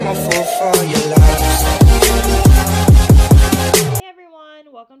for your love. Hey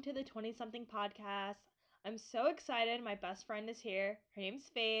everyone, welcome to the 20 something podcast. I'm so excited. My best friend is here. Her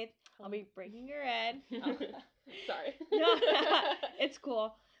name's Faith. I'll be bringing her in. Sorry. No, it's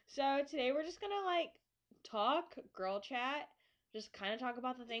cool. So today we're just gonna talk, girl chat, just kind of talk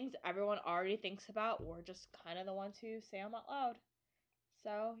about the things everyone already thinks about. We're just kind of the ones who say them out loud.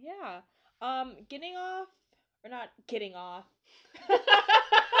 So yeah, getting off or not getting off,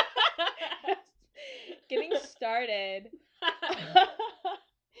 getting started.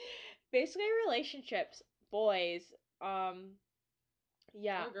 Basically, relationships, boys.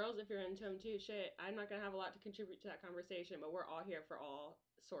 Yeah. Or girls, if you're into them too. Shit, I'm not gonna have a lot to contribute to that conversation, but we're all here for all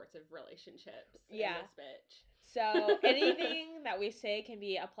sorts of relationships. Yeah. In this bitch. So anything that we say can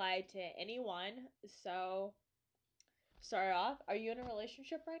be applied to anyone. So, start off. Are you in a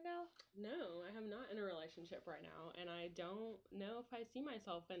relationship right now? No, I am not in a relationship right now, and I don't know if I see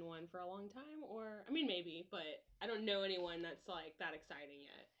myself in one for a long time, or I mean maybe, but I don't know anyone that's like that exciting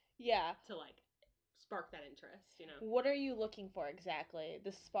yet. Yeah. To like spark that interest, you know. What are you looking for exactly?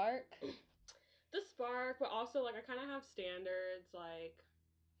 The spark? The spark, but also like I kind of have standards. Like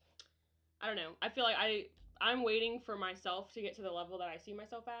I don't know. I feel like I'm waiting for myself to get to the level that I see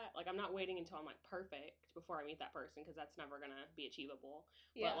myself at. Like I'm not waiting until I'm like perfect before I meet that person because that's never gonna be achievable.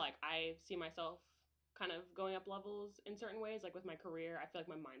 Yeah. But like I see myself kind of going up levels in certain ways. Like with my career, I feel like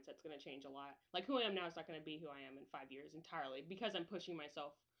my mindset's gonna change a lot. Like who I am now is not gonna be who I am in 5 years entirely because I'm pushing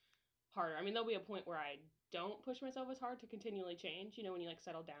myself harder. I mean, there'll be a point where I don't push myself as hard to continually change, you know, when you like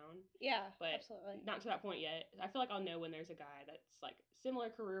settle down. Yeah, but absolutely. Not to that point yet. I feel like I'll know when there's a guy that's like similar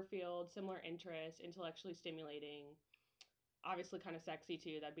career field, similar interests, intellectually stimulating, obviously kind of sexy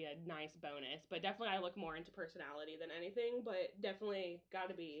too. That'd be a nice bonus. But definitely I look more into personality than anything, but definitely got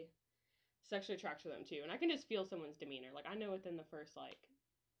to be sexually attracted to them too. And I can just feel someone's demeanor. Like I know within the first like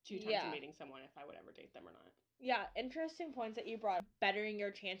 2 times of meeting someone if I would ever date them or not. Yeah, interesting points that you brought. Bettering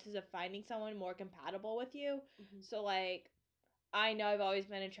your chances of finding someone more compatible with you. Mm-hmm. So, like, I know I've always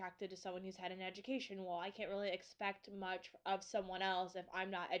been attracted to someone who's had an education. Well, I can't really expect much of someone else if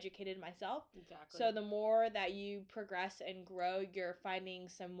I'm not educated myself. Exactly. So, the more that you progress and grow, you're finding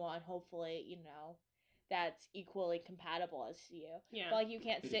someone, hopefully, you know, that's equally compatible as you. Yeah. But, like, you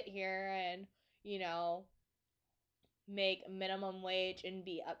can't sit here and, you know, make minimum wage and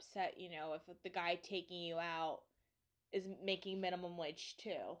be upset, you know, if the guy taking you out is making minimum wage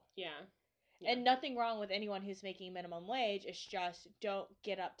too. Yeah. And nothing wrong with anyone who's making minimum wage. It's just don't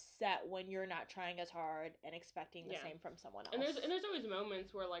get upset when you're not trying as hard and expecting the same from someone else. And there's always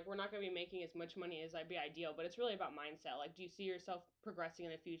moments where like we're not going to be making as much money as I'd be ideal, but it's really about mindset. Like, do you see yourself progressing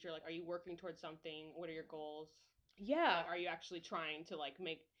in the future? Like, are you working towards something? What are your goals? Yeah. Like, are you actually trying to like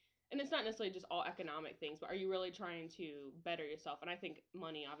make? And it's not necessarily just all economic things, but are you really trying to better yourself? And I think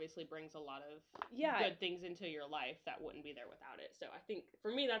money obviously brings a lot of good things into your life that wouldn't be there without it. So I think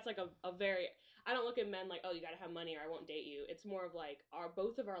for me, that's like a very, I don't look at men like, oh, you got to have money or I won't date you. It's more of like,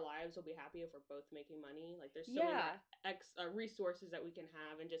 both of our lives will be happy if we're both making money. Like there's so many resources that we can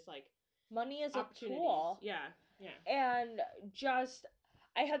have and just like money is a tool. Yeah. And just,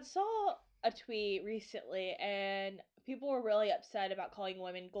 I had saw a tweet recently and people were really upset about calling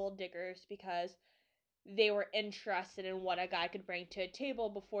women gold diggers because they were interested in what a guy could bring to a table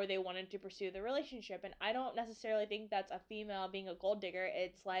before they wanted to pursue the relationship. And I don't necessarily think that's a female being a gold digger.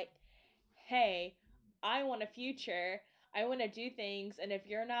 It's like, hey, I want a future. I want to do things. And if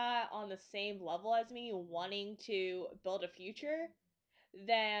you're not on the same level as me wanting to build a future,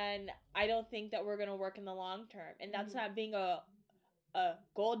 then I don't think that we're going to work in the long term. And that's not being a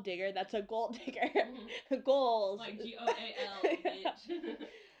gold digger. That's a gold digger. Goals. Like GOAL, bitch.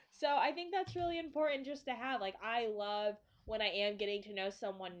 So I think that's really important just to have. Like, I love when I am getting to know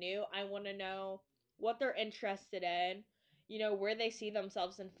someone new. I want to know what they're interested in, you know, where they see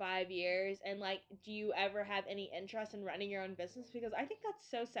themselves in 5 years. And, like, do you ever have any interest in running your own business? Because I think that's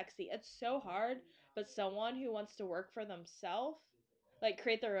so sexy. It's so hard, but someone who wants to work for themselves, like,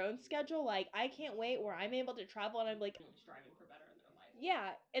 create their own schedule, like, I can't wait where I'm able to travel and I'm like striving for better in their life. Yeah,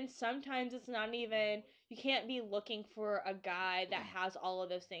 and sometimes it's not even, you can't be looking for a guy that has all of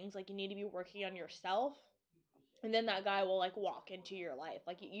those things. Like, you need to be working on yourself, and then that guy will, like, walk into your life.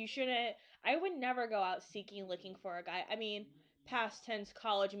 Like, you shouldn't, I would never go out seeking, looking for a guy. I mean, past tense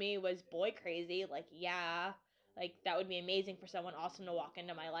college me was boy crazy. Like, yeah, like, that would be amazing for someone awesome to walk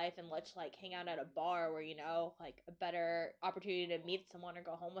into my life and let's, like, hang out at a bar where, you know, like, a better opportunity to meet someone or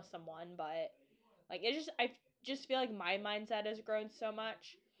go home with someone. But, like, I just feel like my mindset has grown so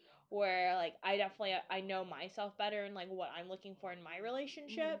much where, like, I know myself better and, like, what I'm looking for in my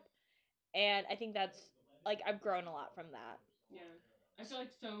relationship. And I think that's, like, I've grown a lot from that. Yeah. I feel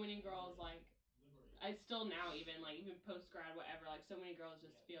like so many girls, like, I still now, even post grad, whatever, like, so many girls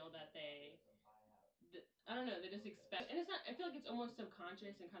just feel that I don't know, they just expect, and it's not, I feel like it's almost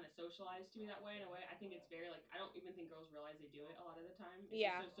subconscious and kind of socialized to me that way in a way. I think it's very, like, I don't even think girls realize they do it a lot of the time. It's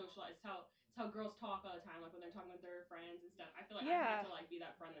Yeah. just so socialized. It's how girls talk all the time, like when they're talking with their friends and stuff. I feel like I Yeah. had to, like, be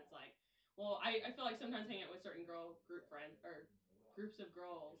that friend that's like, well, I feel like sometimes hanging out with certain girl group friends, or groups of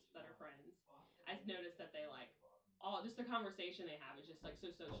girls that are friends, I've noticed that they, like, all, just the conversation they have is just, like, so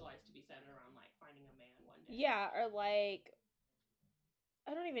socialized to be centered around, like, finding a man one day. Yeah, or like,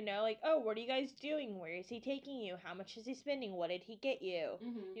 I don't even know, like, oh, what are you guys doing? Where is he taking you? How much is he spending? What did he get you?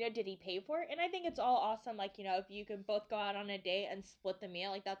 Mm-hmm. You know, did he pay for it? And I think it's all awesome, like, you know, if you can both go out on a date and split the meal,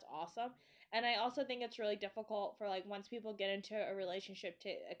 like, that's awesome. And I also think it's really difficult for, like, once people get into a relationship to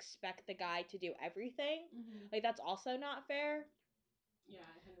expect the guy to do everything. Mm-hmm. Like, that's also not fair. Yeah,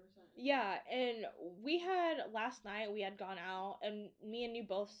 100%. Yeah, and we had, last night, we had gone out, and me and you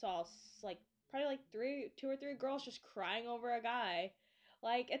both saw, like, probably, like, two or three girls just crying over a guy.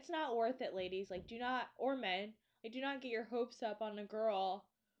 Like, it's not worth it, ladies. Like, do not, or men, like, do not get your hopes up on a girl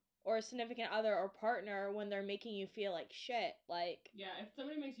or a significant other or partner when they're making you feel like shit. Like, yeah, if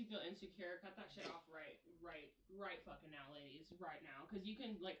somebody makes you feel insecure, cut that shit off right fucking now, ladies, right now. Because you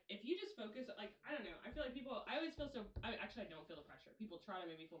can, like, if you just focus, like, I don't know, I feel like people, I always feel so, actually, I don't feel the pressure. People try to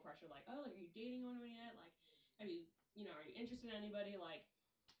make me feel pressure, like, oh, like, are you dating anyone yet? Like, have you, are you interested in anybody? Like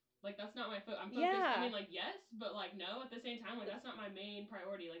that's not my I'm focused. yeah. I mean, like, yes, but, like, no, at the same time, like, that's not my main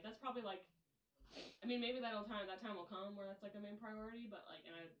priority. Like, that's probably, like, I mean, maybe that time will come where that's, like, a main priority, but, like,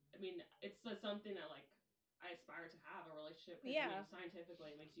 and I mean, it's something that, like, I aspire to have a relationship, because, Yeah. I mean, scientifically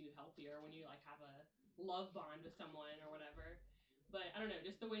it makes you healthier when you, like, have a love bond with someone or whatever. But I don't know,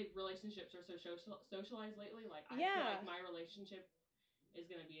 just the way relationships are so socialized lately, like, I feel like my relationship is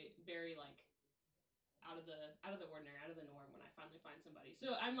gonna be very, like, out of the ordinary, out of the norm when I finally find somebody.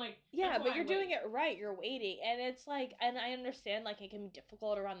 So I'm like, yeah, but you're doing it right. You're waiting, and it's like, and I understand, like, it can be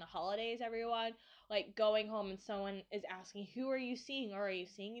difficult around the holidays. Everyone, like, going home and someone is asking, "Who are you seeing? Or are you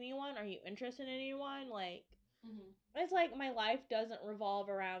seeing anyone? Are you interested in anyone?" Like, it's like my life doesn't revolve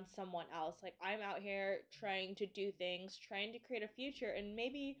around someone else. Like, I'm out here trying to do things, trying to create a future, and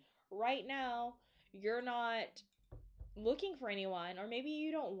maybe right now you're not looking for anyone, or maybe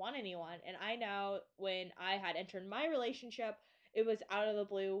you don't want anyone. And I know when I had entered my relationship, it was out of the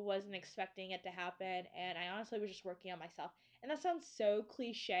blue, wasn't expecting it to happen, and I honestly was just working on myself. And that sounds so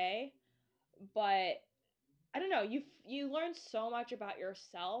cliche, but I don't know, you learn so much about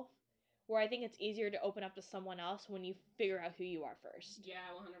yourself, where I think it's easier to open up to someone else when you figure out who you are first.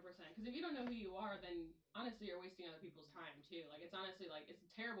 Yeah, 100%. Because if you don't know who you are, then honestly you're wasting other people's time too. Like, it's honestly, like, it's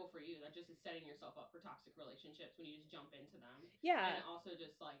terrible for you. That just is setting yourself up for toxic relationships when you just jump into them. Yeah. And it also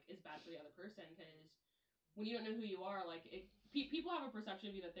just, like, is bad for the other person, because when you don't know who you are, like, people have a perception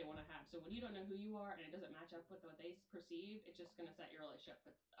of you that they want to have. So when you don't know who you are and it doesn't match up with what they perceive, it's just gonna set your relationship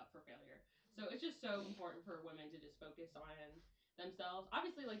up for failure. So it's just so important for women to just focus on themselves.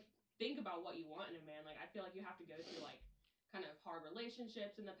 Obviously, like, think about what you want in a man. Like, I feel like you have to go through, like, kind of hard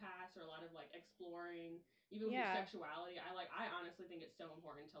relationships in the past, or a lot of, like, exploring even with your sexuality. I honestly think it's so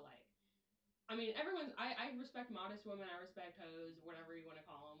important to, like, I mean, I respect modest women. I respect hoes, whatever you want to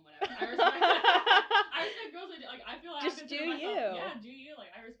call them, whatever. I respect girls that, like, I feel like just I do you. Yeah, do you. Like,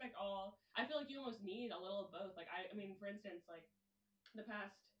 I respect all. I feel like you almost need a little of both. Like, I mean, for instance, like, the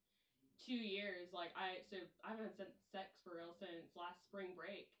past 2 years, like, I haven't had sex for real since last spring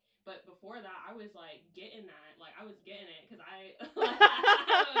break. But before that, I was, like, getting that. Like, I was getting it, because I'm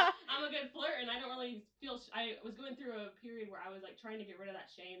a good flirt, and I don't really feel. I was going through a period where I was, like, trying to get rid of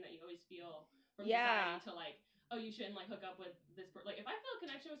that shame that you always feel from society, to, like, oh, you shouldn't, like, hook up with this like, if I feel a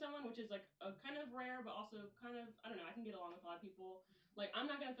connection with someone, which is, like, a kind of rare, but also kind of, I don't know, I can get along with a lot of people. Like, I'm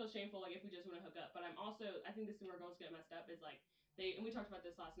not gonna feel shameful, like, if we just want to hook up. But I think this is where girls get messed up, is, like, and we talked about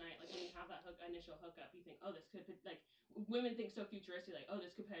this last night, like, when you have that initial hookup, you think, oh, this could, like, women think so futuristic, like, oh,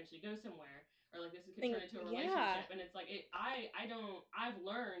 this could potentially go somewhere, or, like, this could turn into a relationship. And it's like, I've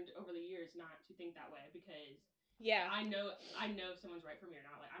learned over the years not to think that way, because I know if someone's right for me or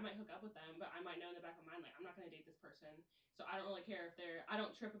not. Like, I might hook up with them, but I might know in the back of my mind, like, I'm not gonna date this person, so I don't really care if I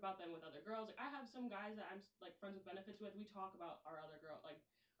don't trip about them with other girls. Like, I have some guys that I'm, like, friends with benefits with. We talk about our other girl, like,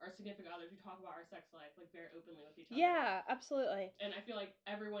 our significant others. We talk about our sex life, like, very openly with each other. Yeah, absolutely. And I feel like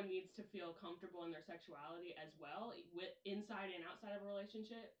everyone needs to feel comfortable in their sexuality as well, with inside and outside of a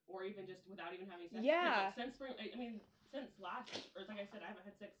relationship, or even just without even having sex. Yeah. Like, since last, or like I said, I haven't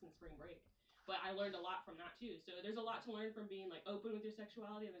had sex since spring break. But I learned a lot from that too. So there's a lot to learn from being, like, open with your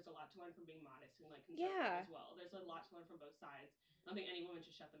sexuality, and there's a lot to learn from being modest and, like, conservative as well. There's a lot to learn from both sides. I don't think any woman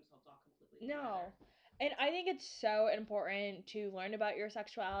should shut themselves off completely. No. And I think it's so important to learn about your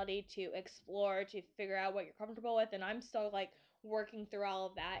sexuality, to explore, to figure out what you're comfortable with. And I'm still like working through all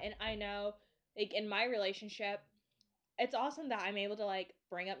of that. And I know, like, in my relationship, it's awesome that I'm able to like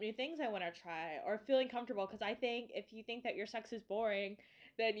bring up new things I want to try or feeling comfortable, because I think if you think that your sex is boring,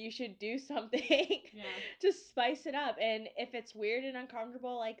 then you should do something to spice it up. And if it's weird and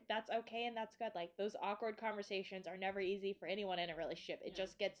uncomfortable, like, that's okay and that's good. Like, those awkward conversations are never easy for anyone in a relationship. It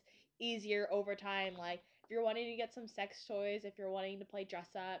just gets easier over time. Like, if you're wanting to get some sex toys, if you're wanting to play dress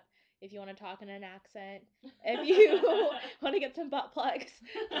up, if you want to talk in an accent, if you want to get some butt plugs,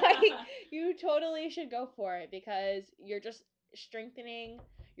 like, you totally should go for it, because you're just strengthening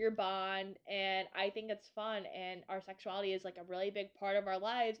your bond. And I think it's fun, and our sexuality is like a really big part of our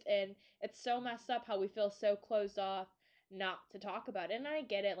lives, and it's so messed up how we feel so closed off not to talk about it. And I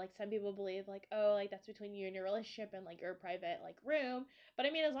get it, like, some people believe like, oh, like, that's between you and your relationship and like your private like room. But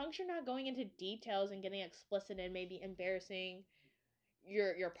I mean, as long as you're not going into details and getting explicit and maybe embarrassing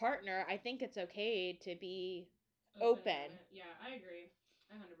your partner, I think it's okay to be open. Yeah, I agree.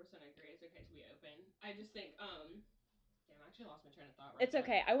 I 100% agree. It's okay to be open. I just think damn, I actually lost my train of thought right It's there.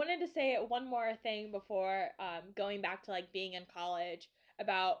 okay. I wanted to say one more thing before going back to like being in college,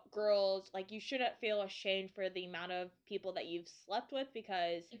 about girls. Like, you shouldn't feel ashamed for the amount of people that you've slept with,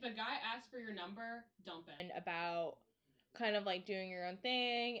 because if a guy asks for your number, dump it. And about kind of like doing your own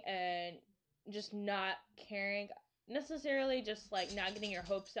thing and just not caring necessarily, just like not getting your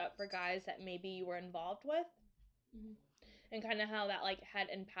hopes up for guys that maybe you were involved with. Mm-hmm. And kind of how that like had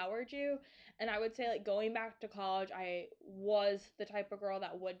empowered you. And I would say, like, going back to college, I was the type of girl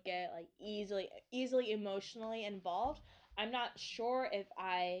that would get like easily emotionally involved. I'm not sure if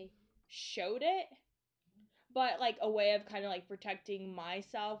I showed it, but like a way of kind of like protecting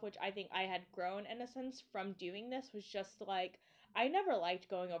myself, which I think I had grown in a sense from doing this, was just like, I never liked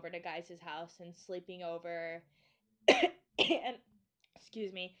going over to guys' house and sleeping over and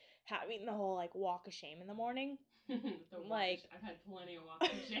excuse me, having the whole like walk of shame in the morning. Like, I've had plenty of walks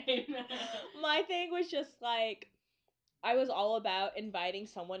of shame. My thing was just like, I was all about inviting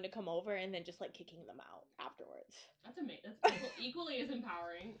someone to come over and then just like kicking them out afterwards. That's amazing. That's equally as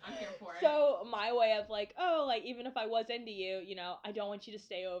empowering. I'm here for it. So my way of like, oh, like, even if I was into you, you know, I don't want you to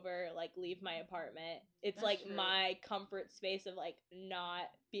stay over, like, leave my apartment. It's that's like true. My comfort space of like not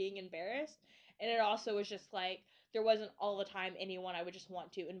being embarrassed. And it also was just like, there wasn't all the time anyone I would just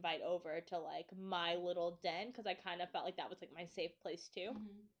want to invite over to like my little den, because I kind of felt like that was like my safe place too.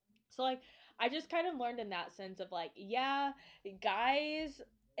 Mm-hmm. So like, I just kind of learned in that sense of like, yeah, guys,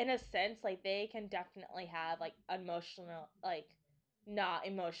 in a sense, like, they can definitely have like emotional, like, not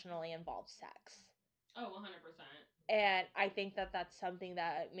emotionally involved sex. Oh, 100%. And I think that that's something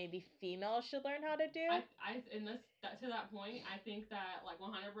that maybe females should learn how to do. To that point, I think that like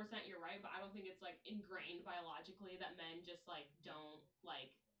 100% you're right, but I don't think it's like ingrained biologically that men just like don't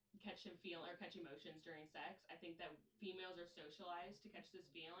like catch emotions during sex. I think that females are socialized to catch those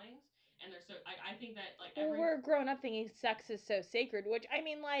feelings, and they're so I think that like we're grown up thinking sex is so sacred, which I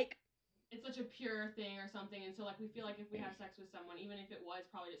mean, like, it's such a pure thing or something, and so like we feel like if we have sex with someone, even if it was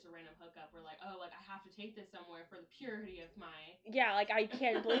probably just a random hookup, we're like, oh, like I have to take this somewhere for the purity of my like, I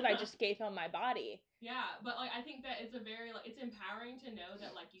can't believe I just gave him my body. Yeah, but like I think that it's a very like, it's empowering to know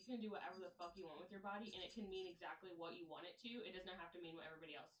that like you can do whatever the fuck you want with your body, and it can mean exactly what you want it to. It does not have to mean what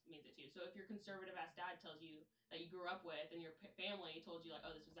everybody else means it to. So if your conservative ass dad tells you that you grew up with, and your family told you like,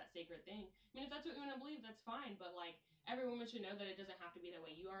 oh, this was that sacred thing, I mean, if that's what you want to believe, that's fine. But like, every woman should know that it doesn't have to be that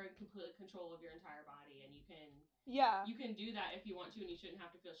way. You are in complete control of your entire body, and you can do that if you want to, and you shouldn't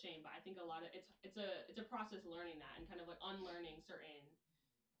have to feel shame. But I think a lot of it's a process learning that, and kind of like unlearning certain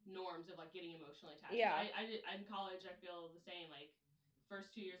norms of like getting emotionally attached. Yeah, in college I feel the same. Like,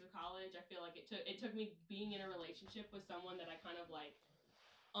 first 2 years of college, I feel like it took me being in a relationship with someone that I kind of like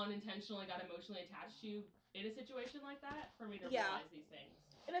unintentionally got emotionally attached to in a situation like that for me to realize these things.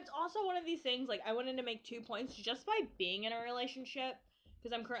 And it's also one of these things, like, I wanted to make 2 points just by being in a relationship,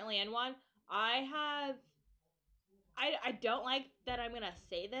 because I'm currently in one. I don't like that I'm gonna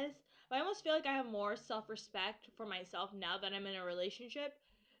say this, but I almost feel like I have more self-respect for myself now that I'm in a relationship,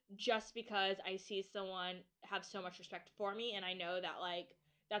 just because I see someone have so much respect for me, and I know that like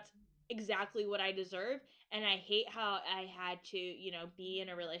that's exactly what I deserve. And I hate how I had to, you know, be in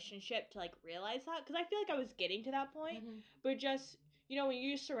a relationship to like realize that, because I feel like I was getting to that point. Mm-hmm. But just, you know, when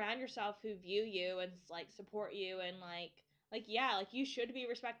you surround yourself who view you and like support you, and like yeah, like, you should be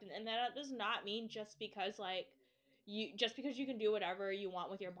respected. And that does not mean just because you can do whatever you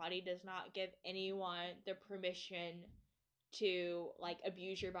want with your body does not give anyone the permission to like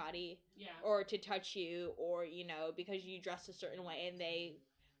abuse your body, or to touch you, or, you know, because you dress a certain way and they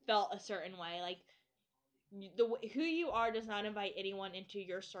felt a certain way. Like, who you are does not invite anyone into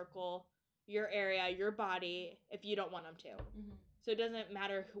your circle, your area, your body if you don't want them to. Mm-hmm. So it doesn't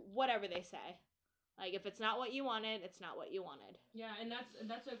matter whatever they say. Like, if it's not what you wanted, it's not what you wanted. Yeah, and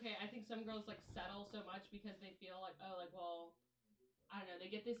that's okay. I think some girls, like, settle so much because they feel like, oh, like, well, I don't know, they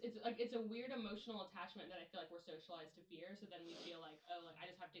get this, it's a weird emotional attachment that I feel like we're socialized to fear, so then we feel like, oh, like, I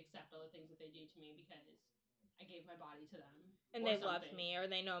just have to accept all the things that they do to me because I gave my body to them. And they love me, or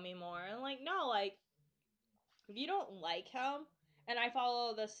they know me more. And, like, no, like, if you don't like him, and I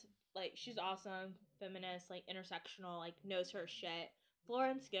follow this, like, she's awesome, feminist, like, intersectional, like, knows her shit,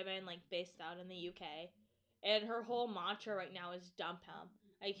 Florence Given, like, based out in the UK, and her whole mantra right now is dump him.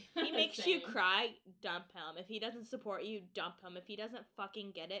 Like, he makes you cry, dump him. If he doesn't support you, dump him. If he doesn't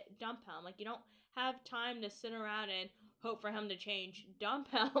fucking get it, dump him. Like, you don't have time to sit around and hope for him to change.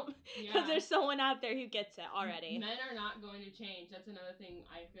 Dump him. Because there's someone out there who gets it already. Men are not going to change. That's another thing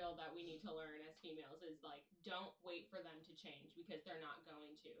I feel that we need to learn as females is, like, don't wait for them to change because they're not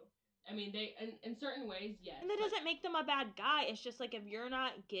going to. I mean, they, in certain ways, yes. And that doesn't make them a bad guy. It's just, like, if you're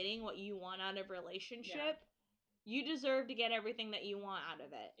not getting what you want out of a relationship, you deserve to get everything that you want out of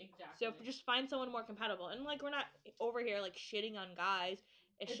it. Exactly. So just find someone more compatible. And, like, we're not over here, like, shitting on guys.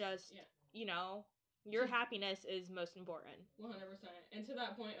 It's just, you know, your happiness is most important. 100%. And to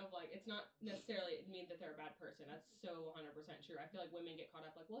that point of, like, it's not necessarily mean that they're a bad person. That's so 100% true. I feel like women get caught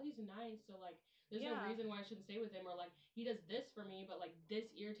up, like, well, he's nice, so, like, there's no reason why I shouldn't stay with him. Or, like, he does this for me, but, like, this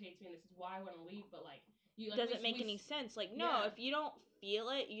irritates me, and this is why I want to leave. But, like, you, like, doesn't make any sense. Like, no, if you don't feel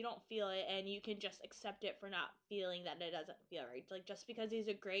it, you don't feel it, and you can just accept it for not feeling that it doesn't feel right. Like, just because he's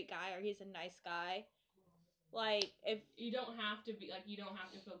a great guy or he's a nice guy, like, if you don't have to be, like, you don't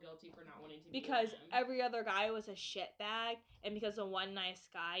have to feel guilty for not wanting to be because with him. Every other guy was a shitbag, and because the one nice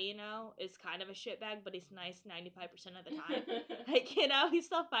guy, you know, is kind of a shitbag, but he's nice 95% of the time. Like, you know, he's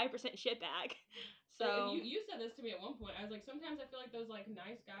still 5% shitbag. So you said this to me at one point. I was like, sometimes I feel like those, like,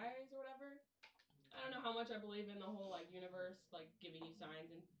 nice guys or whatever. I don't know how much I believe in the whole, like, universe, like, giving you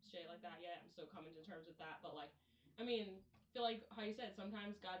signs and shit like that yet. I'm still coming to terms with that. But, like, I mean, I feel like how you said,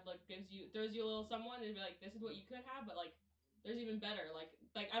 sometimes God, like, throws you a little someone and be like, this is what you could have, but, like, there's even better. Like,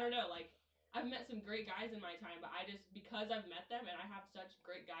 I don't know, like, I've met some great guys in my time, but I just, because I've met them and I have such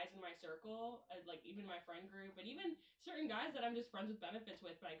great guys in my circle, like, even my friend group, and even certain guys that I'm just friends with benefits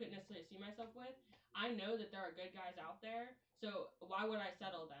with, but I couldn't necessarily see myself with, I know that there are good guys out there. So why would I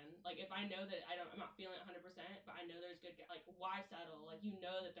settle then? Like, if I know that I'm not feeling it 100%, but I know there's good guys, like, why settle? Like, you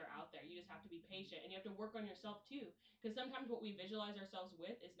know that they're out there. You just have to be patient, and you have to work on yourself too. Because sometimes what we visualize ourselves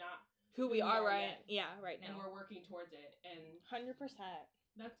with is not who we are right now. And we're working towards it. And 100%.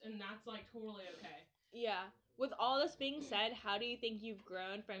 That's like totally okay. Yeah. With all this being said, how do you think you've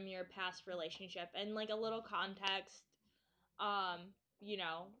grown from your past relationship? And, like, a little context, you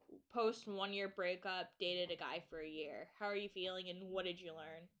know, post 1 year breakup, dated a guy for a year. How are you feeling, and what did you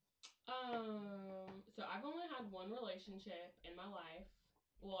learn? So I've only had one relationship in my life.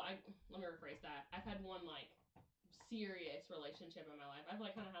 Well, let me rephrase that. I've had one, like, serious relationship in my life. I've,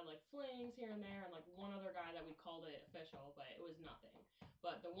 like, kind of had, like, flings here and there, and, like, one other guy that we called it official, but it was nothing.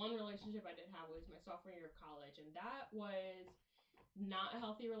 But the one relationship I did have was my sophomore year of college, and that was not a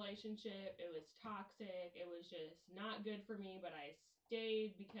healthy relationship. It was toxic. It was just not good for me, but I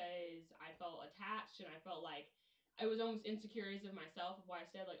stayed because I felt attached, and I felt like I was almost insecure of myself of why I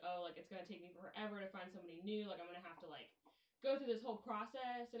stayed. Like, oh, like, it's going to take me forever to find somebody new. Like, I'm going to have to, like, go through this whole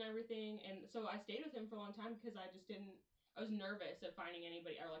process and everything. And so I stayed with him for a long time because I was nervous of finding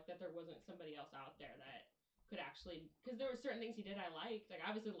anybody, or, like, that there wasn't somebody else out there that could actually, because there were certain things he did I liked. Like,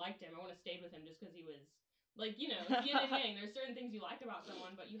 I obviously liked him. I want to stay with him just because he was, like, you know, yin and yang. There's certain things you liked about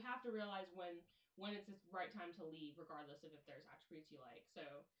someone, but you have to realize when it's the right time to leave, regardless of if there's attributes you like. So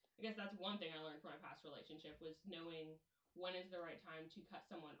I guess that's one thing I learned from my past relationship, was knowing when is the right time to cut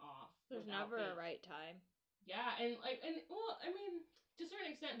someone off. There's never a right time. Yeah, and, like, well, I mean, to a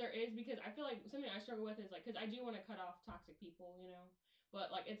certain extent there is, because I feel like something I struggle with is, like, because I do want to cut off toxic people, you know, but,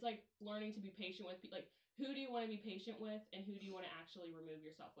 like, it's like learning to be patient with people. Like, who do you want to be patient with, and who do you want to actually remove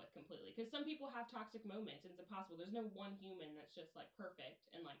yourself with completely? Because some people have toxic moments, and it's impossible. There's no one human that's just, like, perfect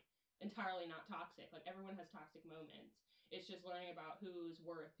and, like, entirely not toxic. Like, everyone has toxic moments. It's just learning about whose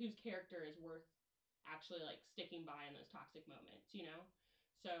character is worth actually, like, sticking by in those toxic moments, you know?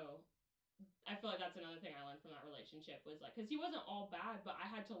 So I feel like that's another thing I learned from that relationship, was, like, because he wasn't all bad, but I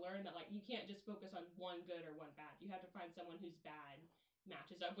had to learn that, like, you can't just focus on one good or one bad. You have to find someone who's bad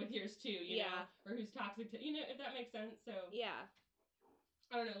matches up with yours too, you know, or who's toxic to, you know, if that makes sense. So yeah,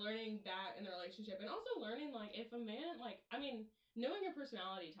 I don't know, learning that in the relationship, and also learning, like, if a man, like, I mean, knowing your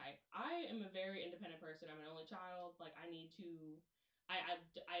personality type. I am a very independent person. I'm an only child. Like, I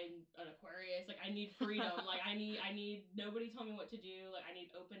I'm an Aquarius. Like, I need freedom. Like, I need nobody tell me what to do. Like, I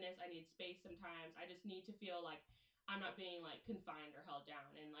need openness. I need space sometimes. I just need to feel like I'm not being, like, confined or held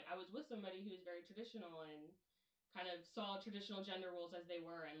down. And, like, I was with somebody who was very traditional and kind of saw traditional gender roles as they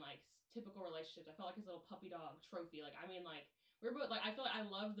were and, like, typical relationships. I felt like his little puppy dog trophy. Like, I mean, like, we're both, like, I feel like I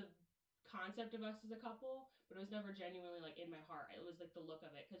love the concept of us as a couple, but it was never genuinely, like, in my heart. It was, like, the look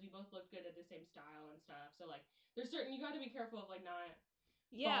of it, because we both looked good at the same style and stuff. So, like, there's certain, you got to be careful of, like, not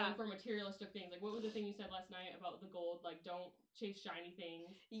falling for materialistic things. Like, what was the thing you said last night about the gold? Like, don't chase shiny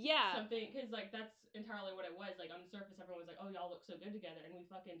things. Yeah. Something, because, like, that's entirely what it was. Like, on the surface, everyone was like, oh, y'all look so good together. And we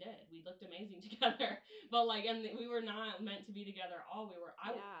fucking did. We looked amazing together. But, like, and we were not meant to be together all.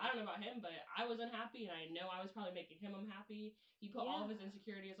 I don't know about him, but I was unhappy. And I know I was probably making him unhappy. He put all of his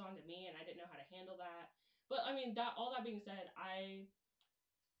insecurities onto me, and I didn't know how to handle that. But, I mean, all that being said,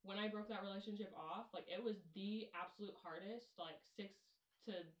 when I broke that relationship off, like, it was the absolute hardest, like, 6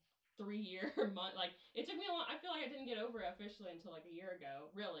 to 3 year month. Like, it took me a long. I feel like I didn't get over it officially until like a year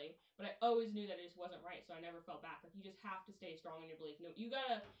ago, really. But I always knew that it just wasn't right, so I never felt back. Like, you just have to stay strong in your belief. No, you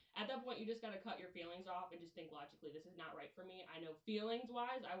gotta, at that point, you just gotta cut your feelings off and just think logically, this is not right for me. I know feelings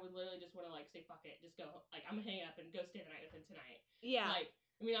wise, I would literally just want to, like, say fuck it, just go. Like, I'm gonna hang up and go stay the night with him tonight. Yeah. Like,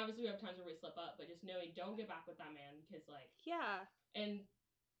 I mean, obviously we have times where we slip up, but just knowing, don't get back with that man, because, like, yeah. And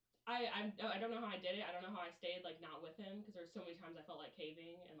I don't know how I did it. I don't know how I stayed, like, not with him, because there's so many times I felt like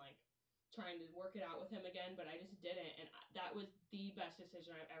caving and, like, trying to work it out with him again, but I just didn't. And that was the best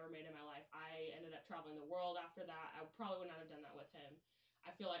decision I've ever made in my life. I ended up traveling the world after that. I probably would not have done that with him.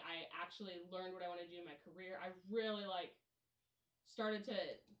 I feel like I actually learned what I want to do in my career. I really, like, started to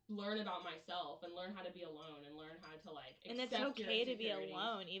learn about myself and learn how to be alone and learn how to, like, accept. And it's okay to be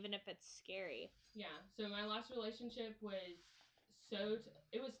alone, even if it's scary. Yeah. So my last relationship was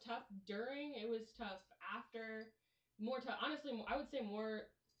it was tough during, it was tough after, more tough. Honestly, I would say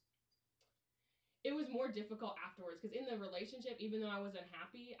more. It was more difficult afterwards, because in the relationship, even though I was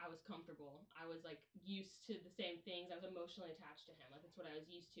unhappy, I was comfortable. I was, like, used to the same things. I was emotionally attached to him. Like, that's what I was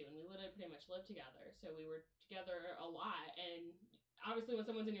used to. And we literally pretty much lived together. So we were together a lot. And obviously, when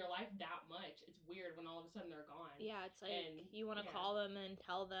someone's in your life that much, it's weird when all of a sudden they're gone. Yeah, it's like, and you want to call them and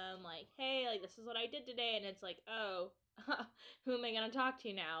tell them, like, hey, like, this is what I did today. And it's like, oh, who am I going to talk to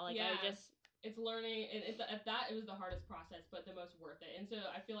now? Like, it's learning, and it was the hardest process, but the most worth it. And so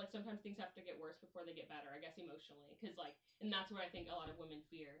I feel like sometimes things have to get worse before they get better, I guess, emotionally, because, like, and that's what I think a lot of women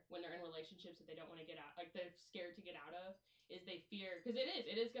fear when they're in relationships that they don't want to get out, like, they're scared to get out of, is they fear, because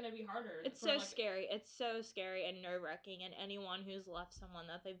it is going to be harder. It's so, like, scary. It's so scary and nerve-wracking, and anyone who's left someone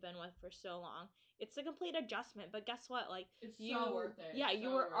that they've been with for so long, it's a complete adjustment. But guess what? Like, it's so worth it. Yeah, you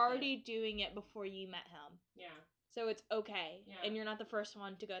were already doing it before you met him. Yeah. So it's okay. Yeah. And you're not the first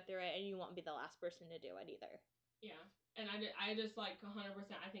one to go through it, and you won't be the last person to do it either. Yeah. And I just, like, 100%,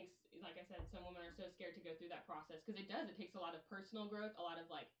 I think, like I said, some women are so scared to go through that process, because it takes a lot of personal growth, a lot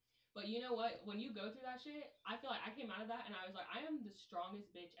of, like, but you know what? When you go through that shit, I feel like I came out of that, and I was like, I am the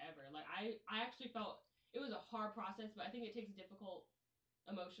strongest bitch ever. Like, I actually felt, it was a hard process, but I think it takes difficult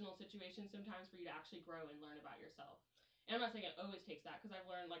emotional situations sometimes for you to actually grow and learn about yourself. And I'm not saying it always takes that, because I've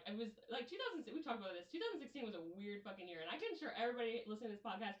learned, like, it was, like, 2006, we talked about this, 2016 was a weird fucking year, and I'm sure everybody listening to this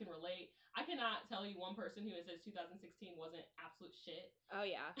podcast can relate. I cannot tell you one person who says 2016 wasn't absolute shit. Oh,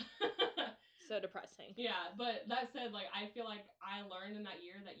 yeah. So depressing. Yeah, but that said, like, I feel like I learned in that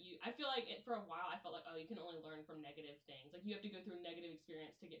year that I feel like for a while, I felt like, oh, you can only learn from negative things. Like, you have to go through negative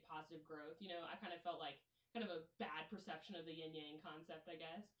experience to get positive growth. You know, I kind of felt like kind of a bad perception of the yin-yang concept, I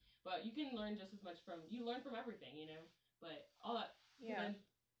guess. But you can learn just as much you learn from everything, you know? But all that, yeah. Then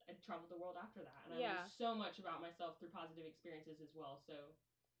I traveled the world after that, and I learned so much about myself through positive experiences as well. So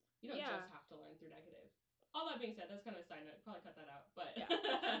you don't just have to learn through negative. All that being said, that's kind of a side note. Probably cut that out, but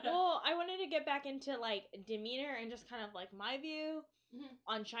well, I wanted to get back into, like, demeanor and just kind of, like, my view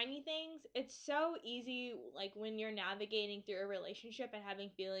on shiny things. It's so easy, like, when you're navigating through a relationship and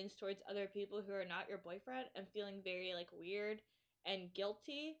having feelings towards other people who are not your boyfriend and feeling very, like, weird and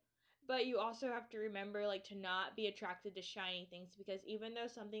guilty. But you also have to remember, like, to not be attracted to shiny things, because even though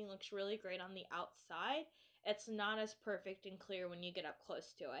something looks really great on the outside, it's not as perfect and clear when you get up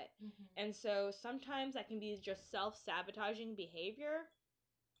close to it. Mm-hmm. And so sometimes that can be just self-sabotaging behavior.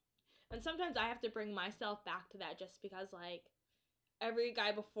 And sometimes I have to bring myself back to that, just because, like, every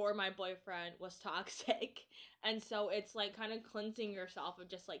guy before my boyfriend was toxic. And so it's, like, kind of cleansing yourself of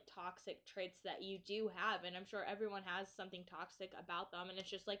just, like, toxic traits that you do have. And I'm sure everyone has something toxic about them. And it's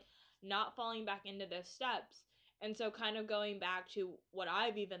just, like, not falling back into those steps. And so kind of going back to what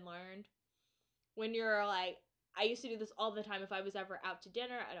I've even learned, when you're, like, I used to do this all the time if I was ever out to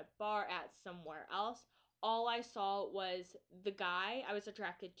dinner, at a bar, at somewhere else, all I saw was the guy I was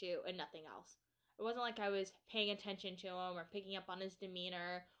attracted to and nothing else. It wasn't like I was paying attention to him or picking up on his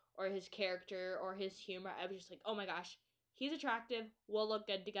demeanor or his character or his humor. I was just like, oh my gosh, he's attractive. We'll look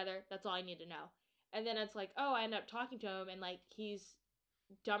good together. That's all I need to know. And then it's like, oh, I end up talking to him and like he's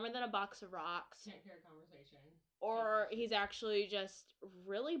dumber than a box of rocks. Can't carry conversation. Or he's actually just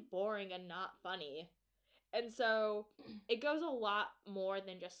really boring and not funny. And so it goes a lot more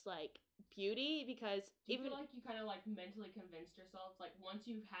than just like beauty, because do you feel like you kind of like mentally convinced yourself, like once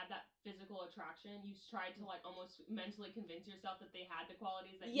you've had that physical attraction, you tried to like almost mentally convince yourself that they had the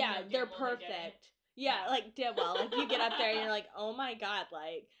qualities that they're perfect. Like damn well, like you get up there and you're like, oh my god,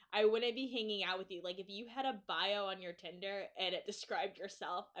 like I wouldn't be hanging out with you. Like if you had a bio on your Tinder and it described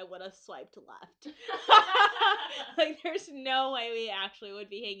yourself, I would have swiped left. Like there's no way we actually would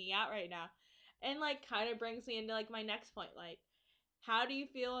be hanging out right now. And like kind of brings me into like my next point, like how do you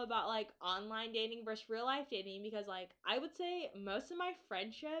feel about like online dating versus real life dating? Because like I would say most of my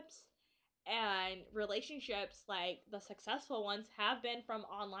friendships and relationships, like the successful ones, have been from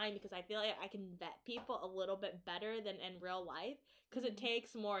online, because I feel like I can vet people a little bit better than in real life, because it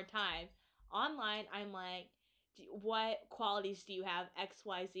takes more time. Online, I'm like, what qualities do you have?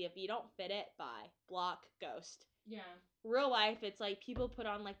 XYZ. If you don't fit it, bye. Block, ghost. Yeah. Real life, it's like people put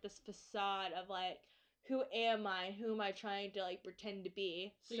on like this facade of like, who am I? Who am I trying to like pretend to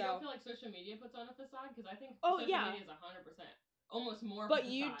be? So you don't feel like social media puts on a facade? Because I think social media is 100%. Almost more. But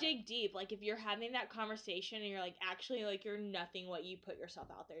you dig deep. Like if you're having that conversation and you're like, actually, like you're nothing what you put yourself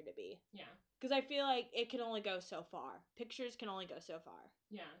out there to be. Yeah. Because I feel like it can only go so far. Pictures can only go so far.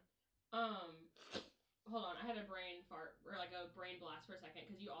 Yeah. Hold on. I had a brain fart, or like a brain blast for a second,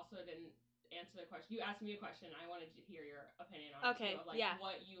 because you also didn't answer the question. You asked me a question. I wanted to hear your opinion on it too, of like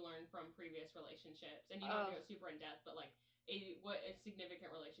what you learned from previous relationships, and you don't do it super in depth, but like what a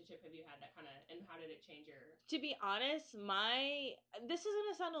significant relationship have you had that kind of, and how did it change your? To be honest, this is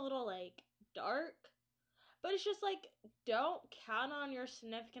gonna sound a little like dark, but it's just like, don't count on your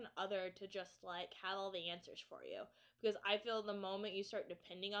significant other to just like have all the answers for you, because I feel the moment you start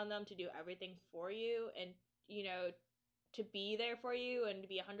depending on them to do everything for you and to be there for you and to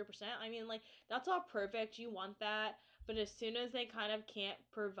be 100%. I mean, like, that's all perfect. You want that. But as soon as they kind of can't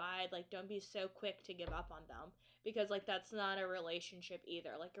provide, like, don't be so quick to give up on them. Because, like, that's not a relationship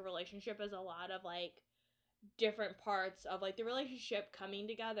either. Like, a relationship is a lot of, like, different parts of, like, the relationship coming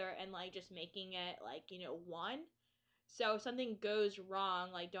together and, like, just making it, like, one. So if something goes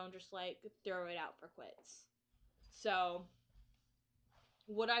wrong, like, don't just, like, throw it out for quits. So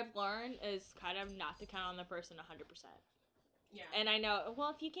what I've learned is kind of not to count on the person 100%. Yeah. And I know,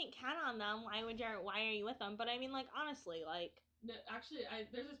 well, if you can't count on them, why are you with them? But I mean, like, honestly, like. No, actually,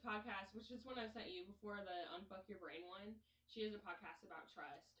 there's this podcast, which is one I sent you before, the Unfuck Your Brain one. She has a podcast about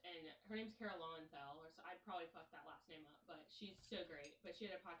trust, and her name's Kara Lowenthal, or so I'd probably fuck that last name up, but she's so great. But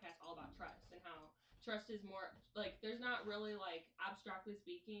she had a podcast all about trust and how trust is more, like, there's not really, like, abstractly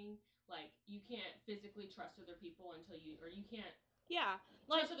speaking, like, you can't physically trust other people until you can't. Yeah.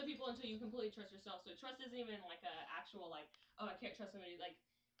 Trust other people until you completely trust yourself. So trust isn't even like a actual like, oh, I can't trust somebody. Like,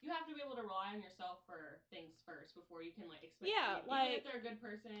 you have to be able to rely on yourself for things first before you can like expect. Yeah, even if they're a good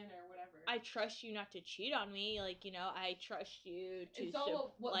person or whatever. I trust you not to cheat on me. Like, I trust you to. It's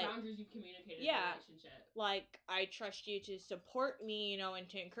all what boundaries you've communicated in a relationship. Like, I trust you to support me, and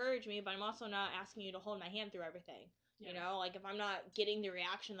to encourage me, but I'm also not asking you to hold my hand through everything. Yeah. Like if I'm not getting the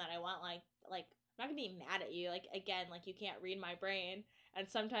reaction that I want, like I'm not gonna be mad at you. Like, again, like you can't read my brain. And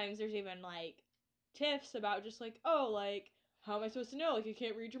sometimes there's even like tips about just like, oh, like, how am I supposed to know? Like, you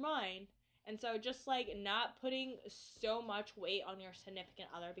can't read your mind. And so just like not putting so much weight on your significant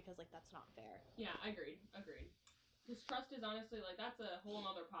other, because like that's not fair. Yeah, agreed. Because trust is honestly like, that's a whole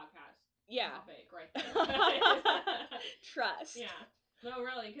nother podcast. Yeah. Topic right there. Trust. Yeah. No,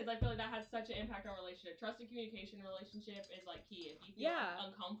 really, because I feel like that has such an impact on relationship. Trust and communication relationship is like key. If you feel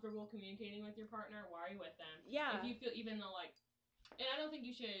uncomfortable communicating with your partner, why are you with them? Yeah. If you feel, even though like, and I don't think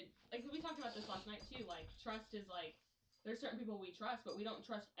you should, like, we talked about this last night too, like, trust is like, there's certain people we trust, but we don't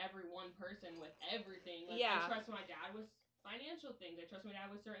trust every one person with everything. Like, I trust my dad with financial things. I trust my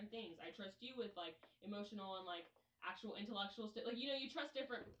dad with certain things. I trust you with like emotional and like actual intellectual stuff. Like, you trust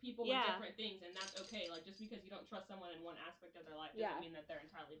different people with different things, and that's okay. Like, just because you don't trust someone in one aspect of their life doesn't mean that they're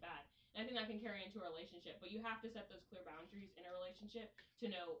entirely bad. And I think that can carry into a relationship, but you have to set those clear boundaries in a relationship to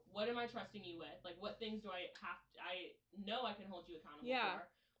know, what am I trusting you with? Like, what things do I know I can hold you accountable for?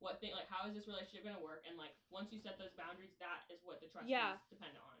 What thing, like, how is this relationship going to work? And like, once you set those boundaries, that is what the trust is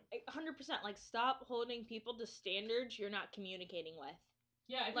dependent on. 100%. Like, stop holding people to standards you're not communicating with.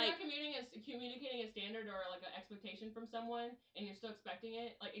 Yeah, if you're not communicating a standard or like an expectation from someone, and you're still expecting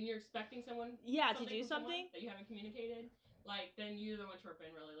it, like, and you're expecting someone, to do something that you haven't communicated, like, then you're the one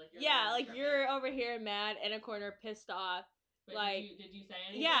tripping, really. Like, you're over here mad in a corner, pissed off. But like, did you say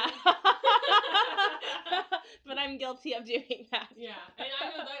anything? Yeah. But I'm guilty of doing that. Yeah, and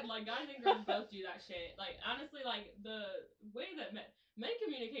I know that, like, guys and girls both do that shit. Like, honestly, like, the way that men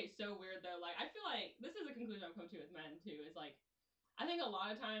communicate so weird, though. Like, I feel like this is a conclusion I've come to with men too. Is like, I think a lot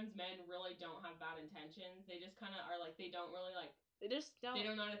of times men really don't have bad intentions. They just kind of are like, they don't really like. They just don't. They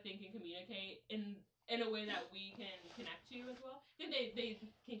don't know how to think and communicate in a way that we can connect to as well. I think they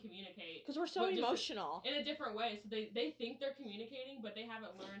can communicate because we're so emotional in a different way. So they think they're communicating, but they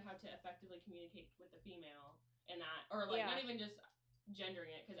haven't learned how to effectively communicate with the female and that, or like not even just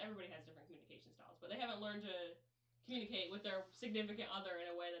gendering it, because everybody has different communication styles, but they haven't learned to communicate with their significant other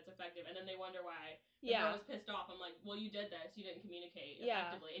in a way that's effective, and then they wonder why the girl was pissed off. I'm like, well, you did this, you didn't communicate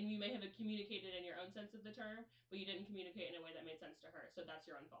effectively, and you may have communicated in your own sense of the term, but you didn't communicate in a way that made sense to her, so that's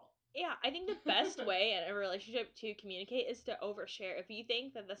your own fault. Yeah, I think the best way in a relationship to communicate is to overshare. If you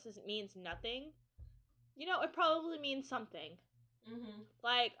think that this means nothing, it probably means something. Mm-hmm.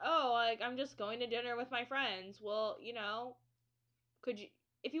 Like, oh, like, I'm just going to dinner with my friends. Well, could you,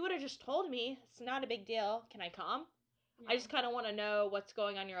 if you would have just told me, it's not a big deal. Can I come? Yeah. I just kind of want to know what's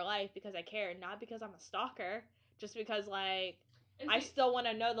going on in your life because I care, not because I'm a stalker. Just because, like, I still want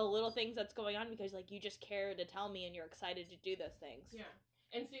to know the little things that's going on because, like, you just care to tell me and you're excited to do those things. Yeah.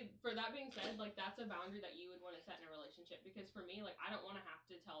 And see, for that being said, like, that's a boundary that you would want to set in a relationship, because for me, like, I don't want to have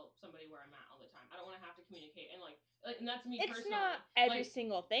to tell somebody where I'm at all the time. I don't want to have to communicate, and and that's me personally. It's not every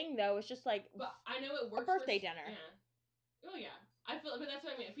single thing, though. It's just like, but I know it works. A birthday dinner. Yeah. Oh yeah. I feel, but that's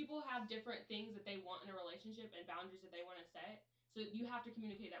what I mean. If people have different things that they want in a relationship and boundaries that they want to set, so you have to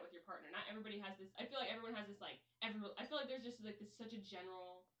communicate that with your partner. Not everybody has this. I feel like everyone has this, like, I feel like there's just, like, this such a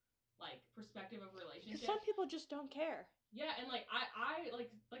general, like, perspective of relationship. Some people just don't care. Yeah, and, like, I like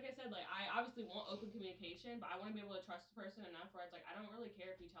I said, like, I obviously want open communication, but I want to be able to trust the person enough where it's like, I don't really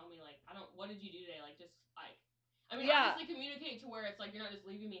care if you tell me, like, what did you do today? Like, just, like, I mean, obviously communicate to where it's like you're not just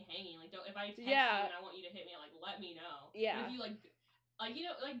leaving me hanging. Like, don't, if I text you and I want you to hit me, like, let me know. Yeah. But if you,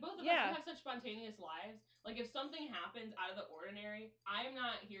 like, both of us, we have such spontaneous lives. Like, if something happens out of the ordinary, I'm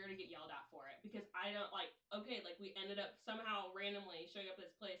not here to get yelled at for it, because I don't, like, okay, like, we ended up somehow randomly showing up at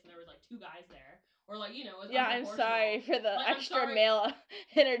this place and there was, like, 2 guys there. Or, like, it was I'm sorry for the like, extra male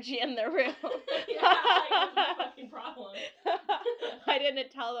energy in the room. Yeah, like, that's my fucking problem. I didn't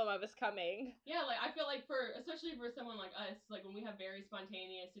tell them I was coming. Yeah, like, I feel like especially for someone like us, like, when we have very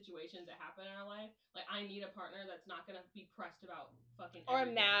spontaneous situations that happen in our life, like, I need a partner that's not gonna be pressed about fucking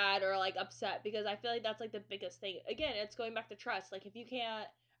everything. Or mad or, like, upset, because I feel like that's, like, the biggest thing. Again, it's going back to trust. Like, if you can't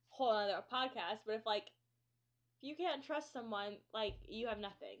hold on to a podcast, but if you can't trust someone, like, you have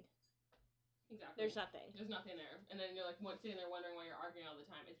nothing. Exactly. There's nothing. There's nothing there. And then you're, like, sitting there wondering why you're arguing all the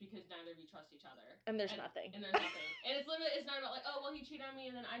time. It's because neither of you trust each other. And there's nothing. And there's nothing. And it's literally, it's not about, like, oh, well, he cheated on me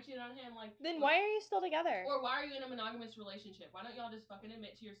and then I cheated on him. Like, then why are you still together? Or why are you in a monogamous relationship? Why don't y'all just fucking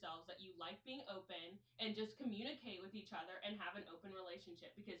admit to yourselves that you like being open and just communicate with each other and have an open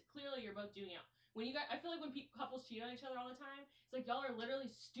relationship? Because clearly you're both doing it. I feel like when couples cheat on each other all the time, it's like, y'all are literally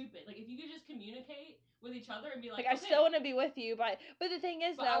stupid. Like, if you could just communicate with each other and be like, I still want to be with you, but the thing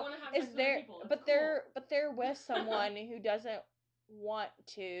is, though, is they're with someone who doesn't want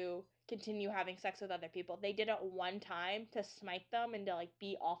to continue having sex with other people. They did it one time to smite them and to, like,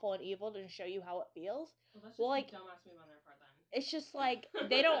 be awful and evil to show you how it feels. Well, that's just like dumbass move on their part then. It's just like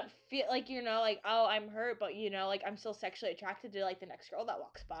they don't feel like, like, oh, I'm hurt, but like, I'm still sexually attracted to, like, the next girl that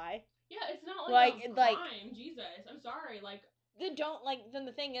walks by. Yeah, it's not like a crime. Jesus, I'm sorry. Like, then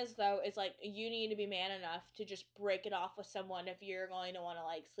the thing is, though, is, like, you need to be man enough to just break it off with someone if you're going to want to,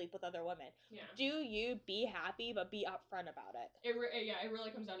 like, sleep with other women. Yeah. Do you be happy, but be upfront about it. It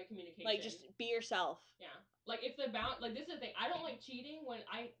really comes down to communication. Like, just be yourself. Yeah. Like, if like, this is the thing. I don't like cheating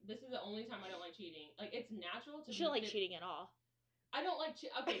this is the only time I don't like cheating. Like, it's natural to. You shouldn't like cheating at all. I don't like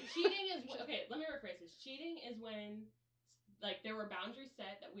cheating is okay, let me rephrase this. Cheating is when, like, there were boundaries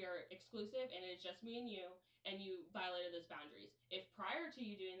set that we are exclusive and it's just me and you violated those boundaries. If prior to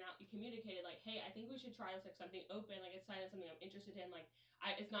you doing that, you communicated, like, hey, I think we should try this, like, something open, like, it's something I'm interested in, like,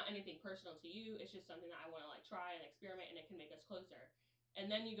 it's not anything personal to you, it's just something that I want to, like, try and experiment, and it can make us closer. And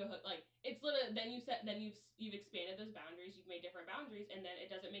then you go, like, it's literally, then you've expanded those boundaries, you've made different boundaries, and then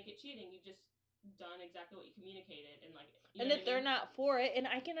it doesn't make it cheating. You've just done exactly what you communicated, and, like, and if they're not for it, and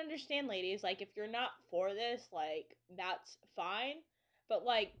I can understand, ladies, like, if you're not for this, like, that's fine, but,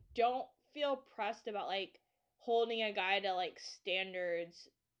 like, don't feel pressed about, like, holding a guy to, like, standards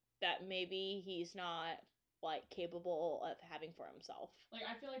that maybe he's not like capable of having for himself. Like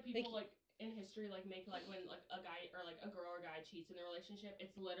I feel like people like in history like make like when like a guy or like a girl or guy cheats in a relationship,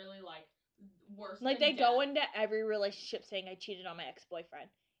 it's literally like worse. Like they go into every relationship saying I cheated on my ex-boyfriend.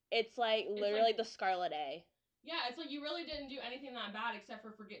 It's like literally the Scarlet A. Yeah, it's like you really didn't do anything that bad except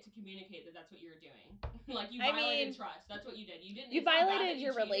for forget to communicate that that's what you were doing. Like you violated trust. That's what you did. You didn't. You violated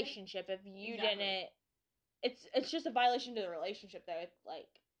your relationship if you didn't. It's just a violation to the relationship though. Like.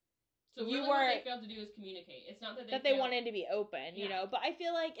 So really what they failed to do is communicate. It's not that they wanted to be open, you know. But I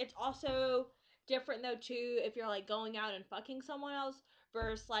feel like it's also different though too if you're like going out and fucking someone else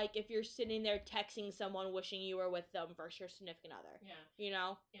versus like if you're sitting there texting someone wishing you were with them versus your significant other. Yeah. You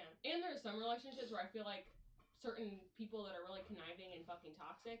know? Yeah. And there's some relationships where I feel like certain people that are really conniving and fucking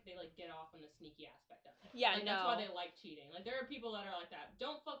toxic, they like get off on the sneaky aspect of it. Yeah, like, that's why they like cheating. Like there are people that are like that.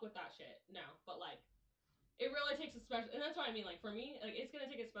 Don't fuck with that shit. No, but like it really takes a special, and that's what I mean. Like for me, like it's gonna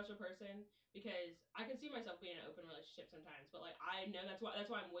take a special person because I can see myself being in an open relationship sometimes. But like I know that's why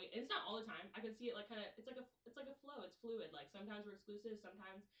I'm waiting. It's not all the time. I can see it like kind of. It's like a flow. It's fluid. Like sometimes we're exclusive.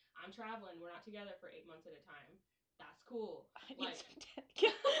 Sometimes I'm traveling. We're not together for 8 months at a time. That's cool. Like.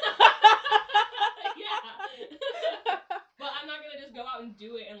 Yeah. But I'm not gonna just go out and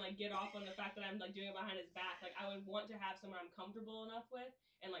do it and like get off on the fact that I'm like doing it behind his back. Like I would want to have someone I'm comfortable enough with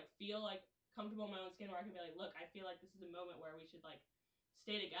and like feel like comfortable in my own skin where I can be like, look, I feel like this is a moment where we should like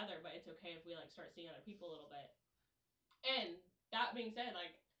stay together, but it's okay if we like start seeing other people a little bit. And that being said,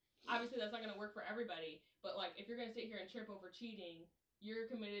 like obviously that's not gonna work for everybody, but like if you're gonna sit here and trip over cheating, you're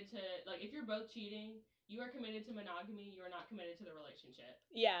committed to like if you're both cheating, you are committed to monogamy. You are not committed to the relationship.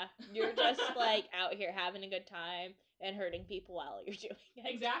 Yeah, you're just like out here having a good time and hurting people while you're doing it.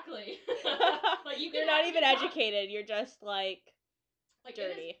 Exactly. Like you're not even educated. You're just like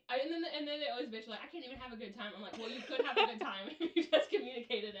dirty. And then they always bitch like, I can't even have a good time. I'm like, well, you could have a good time if you just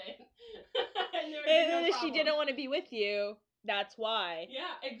communicated it. And if she didn't want to be with you, that's why.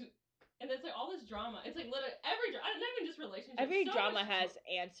 Yeah. And it's like all this drama. It's like literally not even just relationships. Every drama has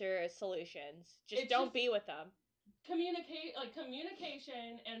solutions. Don't be with them. Communication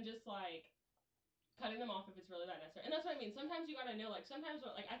and just like cutting them off if it's really that necessary. And that's what I mean. Sometimes you gotta know, like sometimes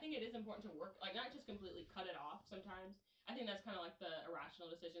like I think it is important to work, like not just completely cut it off sometimes. I think that's kind of like the irrational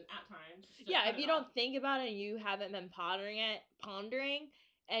decision at times. Yeah, if you don't think about it and you haven't been pondering,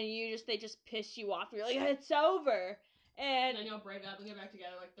 and they just piss you off, you're like, it's over. And then you'll break up and get back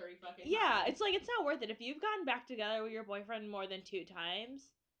together like 30 fucking times. Yeah, it's like, it's not worth it. If you've gotten back together with your boyfriend more than 2 times,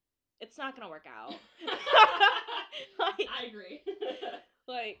 it's not gonna work out. Like, I agree.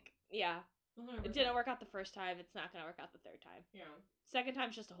 Like, yeah. 100%. It didn't work out the first time, it's not gonna work out the 3rd time. Yeah. Second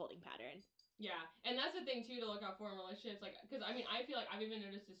time's just a holding pattern. Yeah, and that's the thing, too, to look out for in relationships, like, because, I mean, I feel like I've even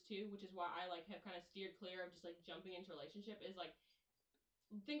noticed this, too, which is why I, like, have kind of steered clear of just, like, jumping into a relationship, is, like,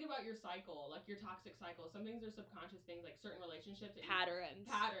 think about your cycle, like your toxic cycle. Some things are subconscious things, like certain relationships. Patterns,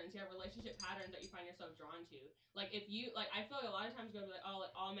 yeah, relationship patterns that you find yourself drawn to. Like if you, like I feel like a lot of times you're gonna be like, oh,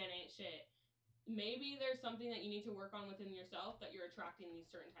 like all men ain't shit. Maybe there's something that you need to work on within yourself that you're attracting these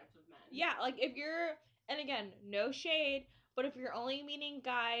certain types of men. Yeah, like if you're, and again, no shade, but if you're only meeting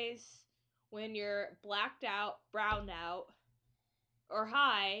guys when you're blacked out, browned out, or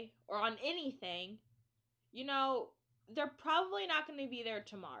high, or on anything, you know, they're probably not going to be there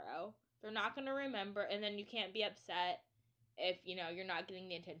tomorrow. They're not going to remember, and then you can't be upset if, you know, you're not getting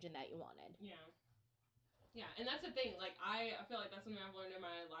the attention that you wanted. Yeah. Yeah, and that's the thing. Like, I feel like that's something I've learned in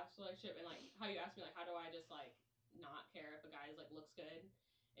my last relationship, and, like, how you asked me, like, how do I just, like, not care if a guy, like, looks good?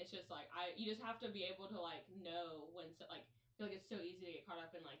 It's just, like, you just have to be able to, like, know when, like, I feel like it's so easy to get caught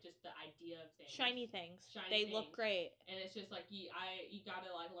up in, like, just the idea of things. Shiny things. They look great. And it's just, like, you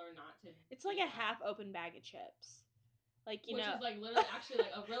gotta, like, learn not to. It's like a half-open bag of chips. Like, you Which know. Which is, like, literally, actually,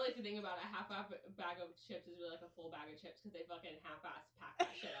 like, really, if you think about it, a half-bag of chips is really like a full bag of chips because they fucking half-ass pack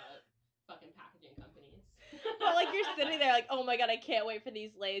that shit out. Fucking packaging companies. But, like, you're sitting there like, oh my god, I can't wait for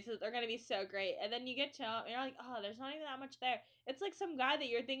these Lays. They're gonna be so great. And then you get to them, and you're like, oh, there's not even that much there. It's like some guy that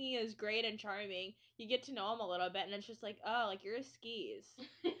you're thinking is great and charming. You get to know him a little bit, and it's just like, oh, like, you're a skis.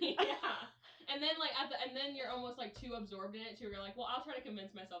 Yeah. And then, like, and then you're almost, like, too absorbed in it, too. You're like, well, I'll try to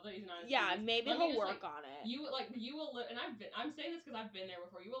convince myself that he's not. Yeah, maybe he'll work on it. You will, and I'm saying this because I've been there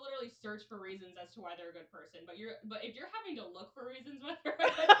before. You will literally search for reasons as to why they're a good person. But if you're having to look for reasons why they're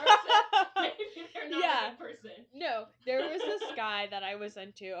a good person, maybe they're not a good person. No, there was this guy that I was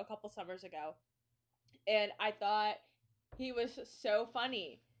into a couple summers ago, and I thought he was so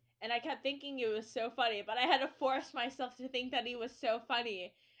funny. And I kept thinking it was so funny, but I had to force myself to think that he was so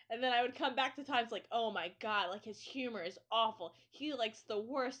funny. And then I would come back to times like, oh my god, like his humor is awful. He likes the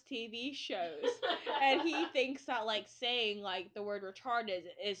worst TV shows. And he thinks that like saying like the word retarded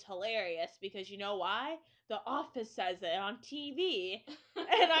is hilarious because you know why? The Office says it on TV.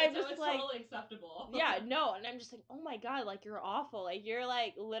 And I'm so just it's like, totally acceptable. Yeah, no, and I'm just like, oh my god, like, you're awful. Like, you're,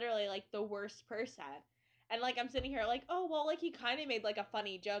 like, literally, like, the worst person. And, like, I'm sitting here like, oh, well, like, he kind of made, like, a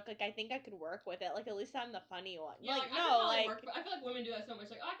funny joke. Like, I think I could work with it. Like, at least I'm the funny one. Yeah, like, I no, like... I like... feel like women do that so much.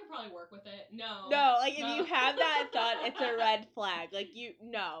 Like, oh, I could probably work with it. No. No, like, if you have that thought, it's a red flag. Like,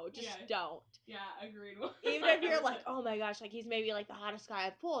 no, just don't. Yeah, agreed. Even if you're like, oh my gosh, like, he's maybe, like, the hottest guy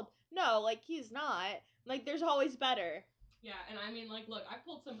I've pulled. No, like, he's not. Like, there's always better. Yeah, and I mean, like, look, I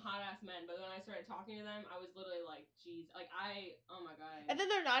pulled some hot-ass men, but when I started talking to them, I was literally like, geez, like, oh my god. And then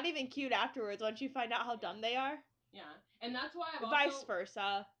they're not even cute afterwards once you find out how dumb they are. Yeah, and that's why I've Vice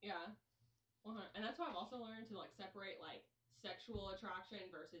versa. Yeah. And that's why I've also learned to, like, separate, like, sexual attraction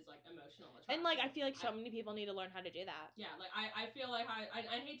versus, like, emotional attraction. And, like, I feel like so many people need to learn how to do that. Yeah, like, I feel like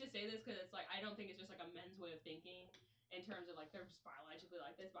I hate to say this because it's, like, I don't think it's just, like, a men's way of thinking in terms of, like, they're just biologically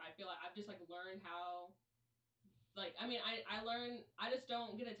like this, but I feel like I've just, like, learned how... Like, I mean, I learn, I just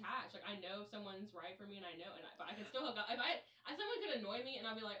don't get attached. Like, I know if someone's right for me, and but I can still hook up. If someone could annoy me, and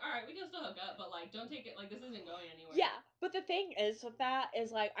I'll be like, all right, we can still hook up, but, like, don't take it, like, this isn't going anywhere. Yeah, but the thing is with that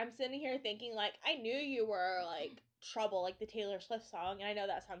is, like, I'm sitting here thinking, like, I knew you were, like, trouble, like the Taylor Swift song, and I know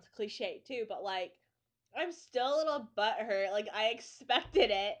that sounds cliche, too, but, like, I'm still a little butthurt. Like, I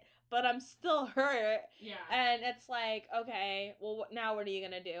expected it, but I'm still hurt. Yeah. And it's like, okay, well, now what are you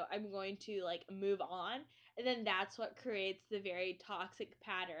gonna do? I'm going to, like, move on. And then that's what creates the very toxic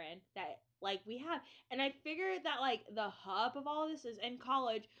pattern that, like, we have. And I figured that, like, the hub of all this is in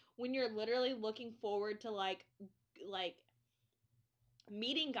college when you're literally looking forward to, like,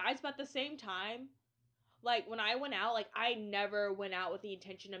 meeting guys, but at the same time, like, when I went out, like, I never went out with the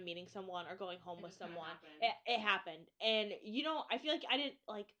intention of meeting someone or going home with someone. It happened. And, you know, I feel like I didn't,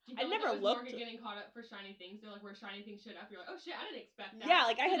 like, I never looked. More getting caught up for shiny things. They're like, we're shining things shit up. You're like, oh shit, I didn't expect that. Yeah,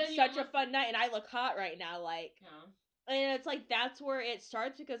 like, I had such a fun night, and I look hot right now, like. Yeah. And it's, like, that's where it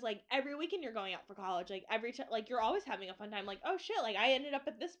starts, because, like, every weekend you're going out for college. Like, every time, like, you're always having a fun time. Like, oh shit, like, I ended up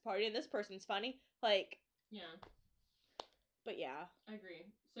at this party, and this person's funny. Like. Yeah. But yeah. I agree.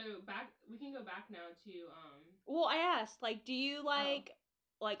 So we can go back now to Well, I asked, like, do you like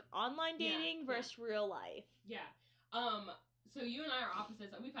online dating versus real life? Yeah. So you and I are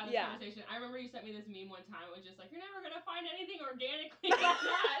opposites. We've had this conversation. I remember you sent me this meme one time. It was just like, you're never gonna find anything organically like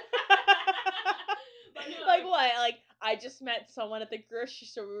that. But no, like what? Like, I just met someone at the grocery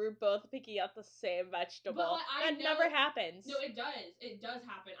store. We were both picking out the same vegetable. But, that never happens. No, it does. It does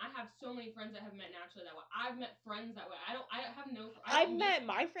happen. I have so many friends that have met naturally that way. I've met friends that way. I've met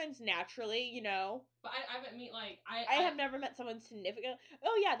my friends naturally, you know. But I haven't met, like, I have never met someone significant.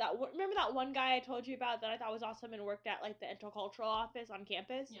 Oh yeah, remember that one guy I told you about that I thought was awesome and worked at, like, the intercultural office on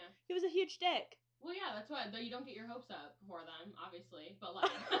campus? Yeah. He was a huge dick. Well, yeah, that's why, though you don't get your hopes up for them, obviously, but, like,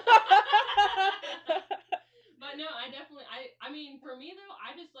 but no, I mean, for me, though,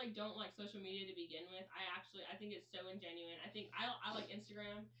 I just, like, don't like social media to begin with. I think it's so ingenuine. I think I like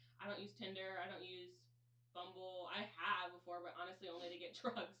Instagram. I don't use Tinder. I don't use Bumble. I have before, but honestly, only to get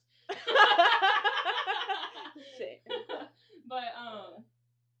drugs. But,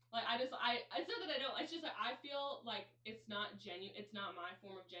 like, it's not that I don't, it's just that I feel like it's not genuine, it's not my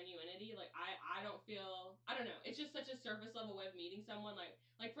form of genuinity. Like, I don't feel, I don't know, it's just such a surface level way of meeting someone. Like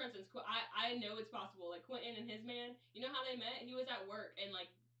for instance, I know it's possible, like, Quentin and his man, you know how they met? He was at work, and, like,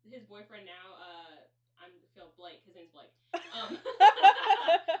 his boyfriend now, Blake, his name's Blake. I'm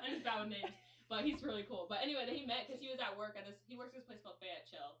just bad with names, but he's really cool. But anyway, he met because he was at work he works at this place called Fayette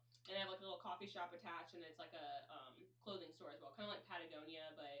Chill. And they have, like, a little coffee shop attached, and it's, like, a clothing store as well. Kind of like Patagonia,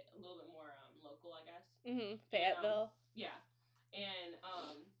 but a little bit more local, I guess. Fayetteville. Yeah. And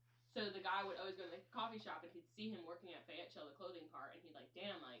so the guy would always go to the coffee shop, and he'd see him working at Fayette Chill, the clothing part, and he'd like,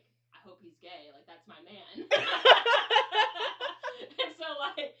 damn, like, I hope he's gay. Like, that's my man. And so,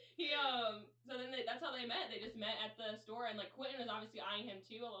 like, so then that's how they met. They just met at the store, and, like, Quentin was obviously eyeing him,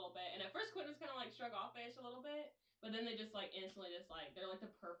 too, a little bit. And at first, Quentin was kind of, like, shrug off-ish a little bit. But then they just, like, instantly just, like, they're, like,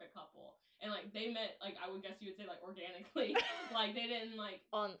 the perfect couple. And, like, they met, like, I would guess you would say, like, organically. Like, they didn't, like...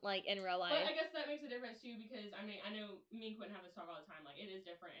 in real life. But I guess that makes a difference, too, because, I mean, I know me and Quentin have this talk all the time. Like, it is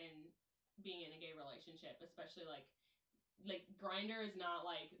different in being in a gay relationship, especially, like Grindr is not,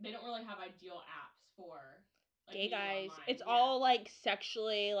 like... They don't really have ideal apps for, like, gay guys. Online. It's all, like,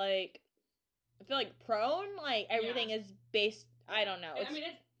 sexually, like... I feel like prone. Like, everything is based... I don't know. I mean,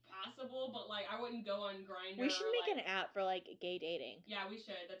 it's passable, but like I wouldn't go on Grindr. We should make an app for like gay dating. Yeah, we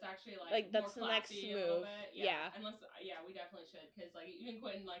should. That's actually like that's more classy, the next move. A little bit. Yeah. Unless we definitely should, because like even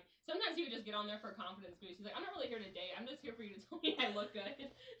Quentin, like sometimes he would just get on there for a confidence boost. He's like, I'm not really here to date. I'm just here for you to tell me I look good.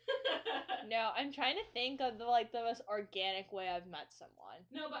 No, I'm trying to think of the most organic way I've met someone.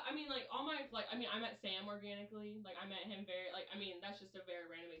 No, but I mean like all my I met Sam organically. Like I met him very that's just a very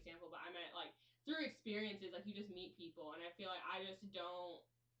random example, but I met like through experiences, like you just meet people, and I feel like I just don't.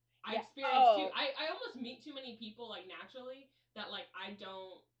 I almost meet too many people like naturally that like I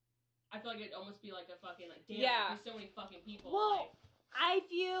don't. I feel like it'd almost be like a fucking like damn. Yeah. There's so many fucking people. Well, like, I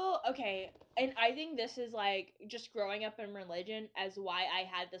feel okay, and I think this is like just growing up in religion as why I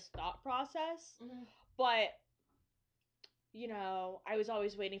had this thought process, but. You know, I was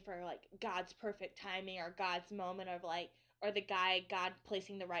always waiting for like God's perfect timing or God's moment of like, or God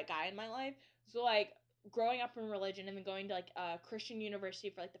placing the right guy in my life. So like growing up in religion and then going to like a Christian university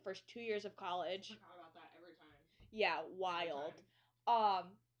for like the first 2 years of college. I forgot about that every time. Yeah, wild. After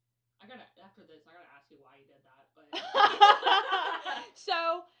this, I gotta ask you why you did that, but.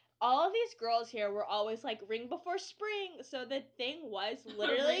 So all of these girls here were always like ring before spring. So the thing was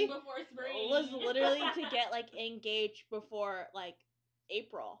literally ring before spring. Was literally to get like engaged before like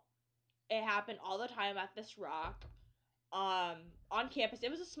April. It happened all the time at this rock. On campus. It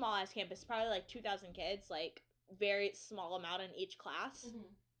was a small ass campus, probably like 2,000 kids, like very small amount in each class.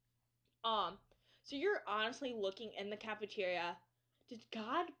 So you're honestly looking in the cafeteria. Did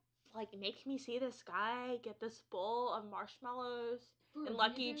God like make me see this guy get this bowl of marshmallows and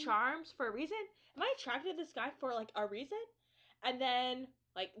Lucky Charms for a reason? Am I attracted to this guy for like a reason? And then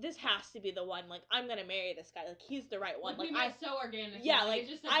like this has to be the one. Like I'm gonna marry this guy. Like he's the right one. Like we met so organically. Yeah, like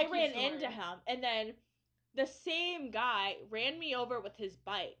I ran into him, and then the same guy ran me over with his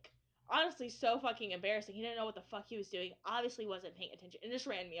bike. Honestly, so fucking embarrassing. He didn't know what the fuck he was doing. Obviously wasn't paying attention and just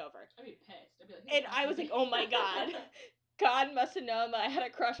ran me over. I'd be pissed. I'd be like, and I was like, oh my god. God must have known that I had a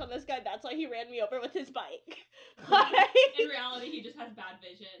crush on this guy. That's why he ran me over with his bike. In reality, he just has bad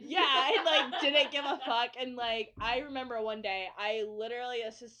vision. Yeah, and like didn't give a fuck. And like I remember one day,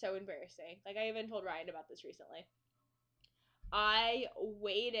 this is so embarrassing. Like I even told Ryan about this recently. I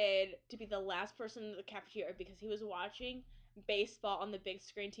waited to be the last person in the cafeteria because he was watching baseball on the big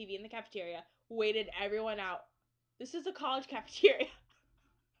screen TV in the cafeteria. Waited everyone out. This is a college cafeteria.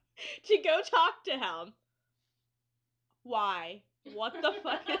 To go talk to him. Why? What the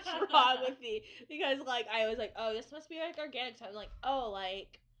fuck is wrong with me? Because, like, I was like, oh, this must be, like, organic. So I'm like, oh,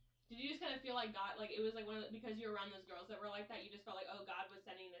 like... Did you just kind of feel like God, like, it was, like, because you were around those girls that were like that, you just felt like, oh, God was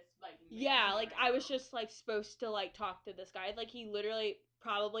sending this, like... Yeah, like, I was just, like, supposed to, like, talk to this guy. Like, he literally,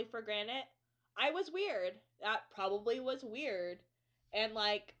 probably for granted, I was weird. That probably was weird. And,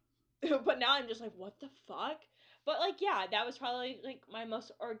 like, but now I'm just like, what the fuck? But, like, yeah, that was probably, like, my most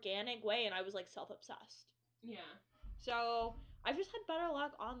organic way, and I was, like, self-obsessed. Yeah. So, I've just had better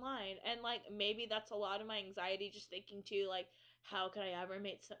luck online, and, like, maybe that's a lot of my anxiety, just thinking, too, like, how could I ever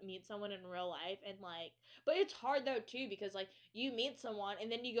meet someone in real life, and, like, but it's hard, though, too, because, like, you meet someone,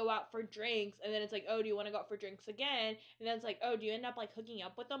 and then you go out for drinks, and then it's like, oh, do you want to go out for drinks again, and then it's like, oh, do you end up, like, hooking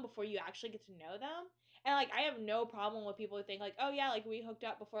up with them before you actually get to know them, and, like, I have no problem with people who think, like, oh, yeah, like, we hooked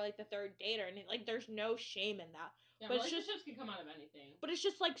up before, like, the third date, or anything, like, there's no shame in that. Yeah, but relationships can come out of anything. But it's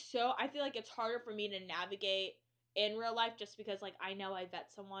just, like, so, I feel like it's harder for me to navigate in real life just because, like, I know I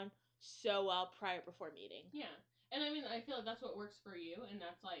vet someone so well prior before meeting. Yeah. And I mean, I feel like that's what works for you, and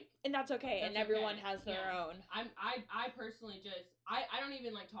that's like... And that's okay, and everyone has their own. I personally just... I don't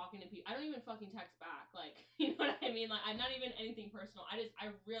even like talking to people. I don't even fucking text back. Like, you know what I mean? Like, I'm not even anything personal. I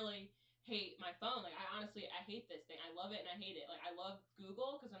really hate my phone. Like, I hate this thing. I love it and I hate it. Like, I love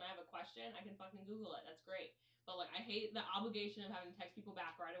Google, because when I have a question, I can fucking Google it. That's great. But, like, I hate the obligation of having to text people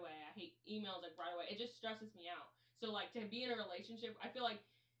back right away. I hate emails, like, right away. It just stresses me out. So, like, to be in a relationship, I feel like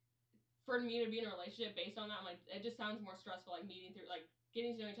for me to be in a relationship based on that, I'm like, it just sounds more stressful, like, meeting through, like,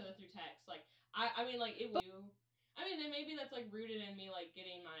 getting to know each other through text. Like, I mean, like, it will. I mean, and maybe that's, like, rooted in me, like,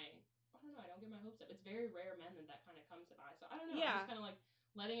 getting my, I don't know, I don't get my hopes up. It's very rare men that kind of comes by. So, I don't know. Yeah. I'm just kind of, like,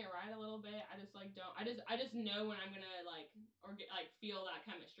 letting it ride a little bit. I just, like, don't, I just know when I'm gonna, like, or get, like, feel that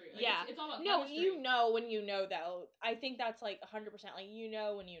chemistry. Like, yeah. It's all about chemistry. No, you know when you know, though. I think that's, like, 100%. Like, you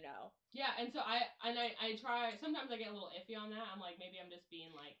know when you know. Yeah, and so I try, sometimes I get a little iffy on that. I'm like, maybe I'm just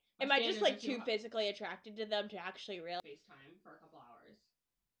being, like... Am I just, like, too physically attracted to them to actually realize? FaceTime for a couple hours.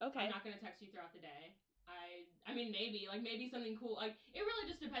 Okay. I'm not gonna text you throughout the day. I mean, maybe something cool. Like, it really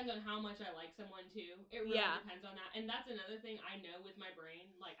just depends on how much I like someone, too. It really depends on that. And that's another thing I know with my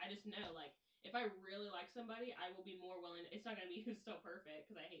brain. Like, I just know, like, if I really like somebody, I will be more willing. It's not gonna be who's so perfect,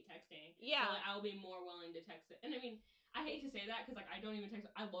 because I hate texting. Yeah. But, like, I will be more willing to text it. And I mean, I I hate to say that because, like, I don't even text,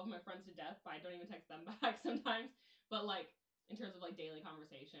 I love my friends to death, but I don't even text them back sometimes. But, like, in terms of, like, daily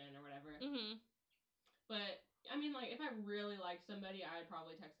conversation or whatever. Mm-hmm. But, I mean, like, if I really like somebody, I'd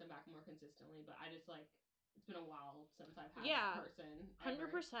probably text them back more consistently. But I just, like, it's been a while since I've had that person. 100%.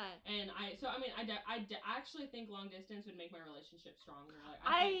 And I actually think long distance would make my relationship stronger. Like,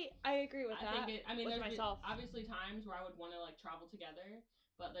 I agree with that. There's myself. Obviously times where I would want to, like, travel together.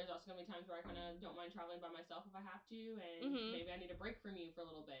 But there's also going to be times where I kind of don't mind traveling by myself if I have to. And maybe I need a break from you for a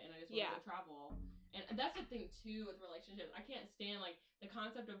little bit. And I just want to go travel. And that's the thing, too, with relationships. I can't stand, like, the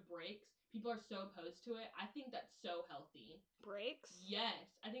concept of breaks. People are so opposed to it. I think that's so healthy. Breaks?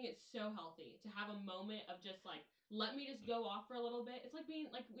 Yes. I think it's so healthy to have a moment of just, like, let me just go off for a little bit. It's like being,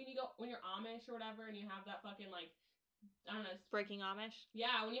 like, when you're Amish or whatever and you have that fucking, like, I don't know. Breaking Amish?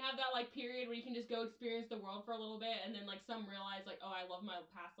 Yeah, when you have that, like, period where you can just go experience the world for a little bit and then, like, some realize, like, oh, I love my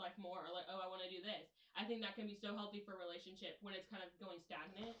past life more, or, like, oh, I want to do this. I think that can be so healthy for a relationship when it's kind of going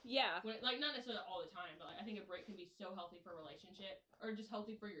stagnant. Yeah. Like, not necessarily all the time, but, like, I think a break can be so healthy for a relationship, or just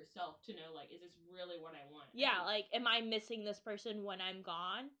healthy for yourself to know, like, is this really what I want? Yeah, like, am I missing this person when I'm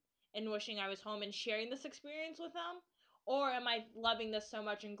gone and wishing I was home and sharing this experience with them? Or am I loving this so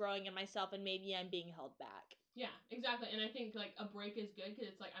much and growing in myself and maybe I'm being held back? Yeah, exactly. And I think, like, a break is good because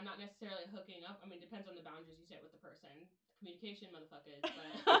it's, like, I'm not necessarily hooking up. I mean, it depends on the boundaries you set with the person. Communication, motherfuckers.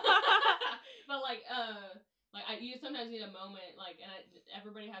 But, but like, you sometimes need a moment, like, and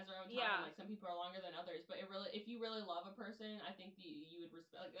everybody has their own time. Yeah. Like, some people are longer than others. But if you really love a person, I think you would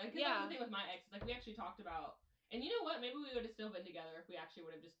respect, like, because that's the thing with my ex. Like, we actually talked about, and you know what? Maybe we would have still been together if we actually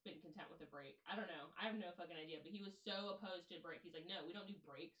would have just been content with a break. I don't know. I have no fucking idea. But he was so opposed to a break. He's like, no, we don't do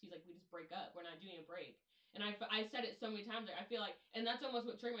breaks. He's like, we just break up. We're not doing a break. And I said it so many times. Like, I feel like, and that's almost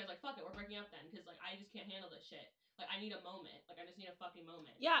what triggered me. I was like, fuck it, we're breaking up then. Because, like, I just can't handle this shit. Like, I need a moment. Like, I just need a fucking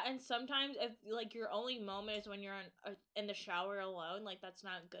moment. Yeah, and sometimes if, like, your only moment is when you're in the shower alone, like, that's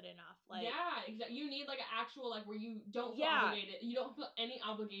not good enough. Like, yeah, exactly. You need, like, an actual, like, where you don't feel obligated. You don't feel any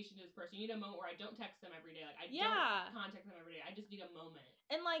obligation to this person. You need a moment where I don't text them every day. Like, I don't contact them every day. I just need a moment.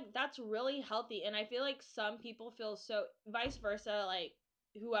 And, like, that's really healthy. And I feel like some people feel so, vice versa, like,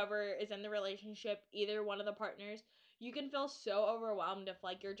 whoever is in the relationship, either one of the partners, you can feel so overwhelmed if,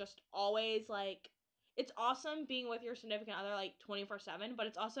 like, you're just always, like, it's awesome being with your significant other, like, 24/7, but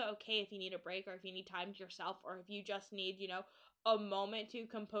it's also okay if you need a break or if you need time to yourself or if you just need, you know, a moment to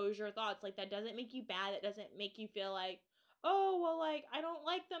compose your thoughts. Like, that doesn't make you bad. It doesn't make you feel like, oh, well, like, I don't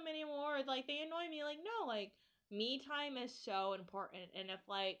like them anymore. Like, they annoy me. Like, no, like, me time is so important. And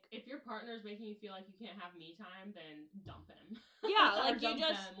if your partner is making you feel like you can't have me time, then dump him. Yeah, like, you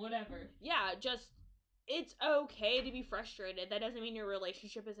just them, whatever. Yeah, just, it's okay to be frustrated. That doesn't mean your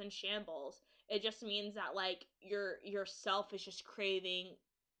relationship is in shambles. It just means that, like, yourself is just craving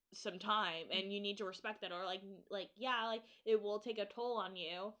some time and you need to respect that, or like yeah, like, it will take a toll on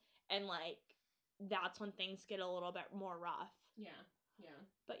you, and, like, that's when things get a little bit more rough. Yeah.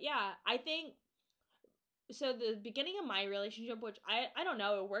 But yeah, I think so the beginning of my relationship, which I don't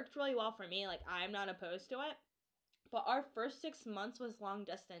know, it worked really well for me. Like, I'm not opposed to it. But our first 6 months was long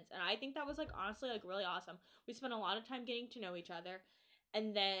distance, and I think that was, like, honestly, like, really awesome. We spent a lot of time getting to know each other,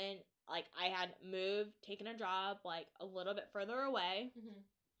 and then, like, I had moved, taken a job, like, a little bit further away,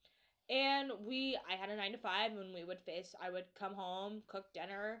 and I had a 9 to 5, and I would come home, cook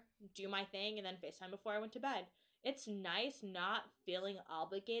dinner, do my thing, and then FaceTime before I went to bed. It's nice not feeling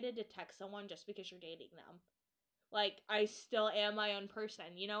obligated to text someone just because you're dating them. Like, I still am my own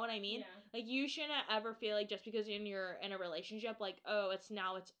person. You know what I mean? Yeah. Like, you shouldn't ever feel like just because you're in a relationship, like, oh, it's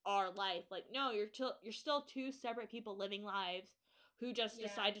our life. Like, no, you're still two separate people living lives who just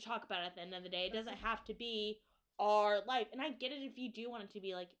decide to talk about it at the end of the day. It doesn't have to be our life. And I get it if you do want it to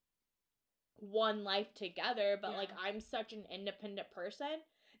be, like, one life together, but, like, I'm such an independent person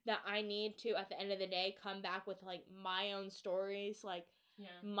that I need to, at the end of the day, come back with, like, my own stories, like,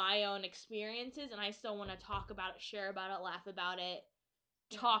 my own experiences, and I still want to talk about it, share about it, laugh about it,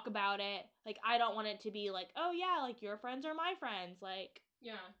 talk about it. Like, I don't want it to be like, oh yeah, like, your friends are my friends. Like,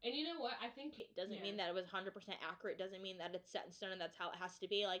 yeah. And you know what? I think it doesn't mean that it was 100% accurate. It doesn't mean that it's set in stone and that's how it has to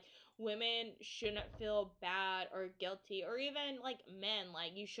be. Like, women shouldn't feel bad or guilty, or even, like, men,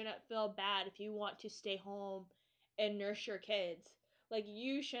 like, you shouldn't feel bad if you want to stay home and nurse your kids. Like,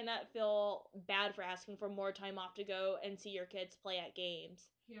 you should not feel bad for asking for more time off to go and see your kids play at games.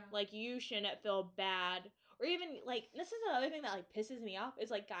 Yeah. Like, you shouldn't feel bad. Or even, like, this is another thing that, like, pisses me off,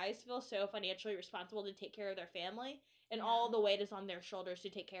 is, like, guys feel so financially responsible to take care of their family, and all the weight is on their shoulders to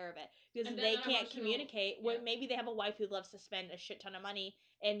take care of it. Because they can't communicate. When maybe they have a wife who loves to spend a shit ton of money,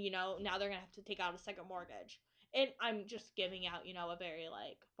 and, you know, now they're going to have to take out a second mortgage. And I'm just giving out, you know, a very,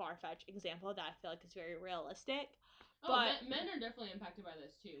 like, far-fetched example that I feel like is very realistic. But men are definitely impacted by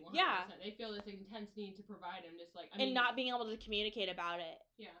this too. 100%. Yeah, they feel this intense need to provide and just like and not being able to communicate about it.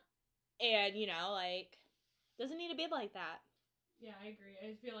 Yeah, and like doesn't need to be like that. Yeah, I agree.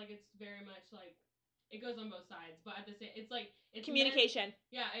 I feel like it's very much like it goes on both sides, but at the same, it's communication.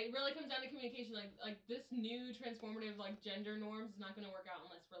 Yeah, it really comes down to communication. Like this new transformative like gender norms is not going to work out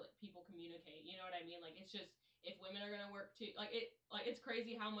unless people communicate. You know what I mean? Like it's just if women are going to work too, like it's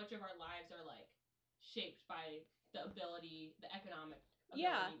crazy how much of our lives are like shaped by the economic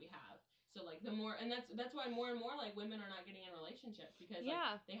ability we have. So like the more, and that's why more and more like women are not getting in relationships because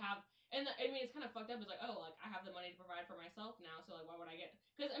like, they have. And I mean, it's kind of fucked up. It's like, oh, like I have the money to provide for myself now, so like, why would I get?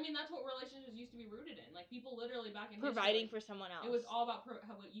 Because I mean, that's what relationships used to be rooted in. Like people literally back in providing history, for someone else. It was all about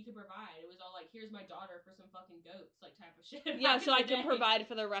how what you could provide. It was all like, here's my daughter for some fucking goats, like type of shit. Yeah, so I can provide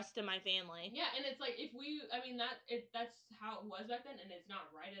for the rest of my family. Yeah, and it's like if we, I mean, that's how it was back then, and it's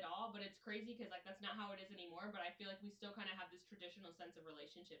not right at all. But it's crazy because like that's not how it is anymore. But I feel like we still kind of have this traditional sense of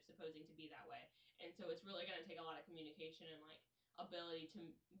relationship supposing to be that way, and so it's really gonna take a lot of communication and like ability to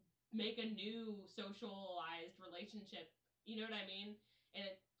make a new socialized relationship. You know what I mean? And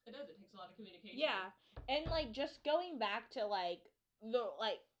it does. It takes a lot of communication. Yeah, and like just going back to like the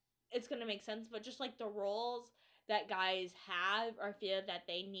like it's gonna make sense, but just like the roles that guys have or feel that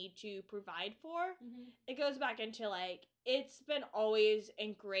they need to provide for, it goes back into like it's been always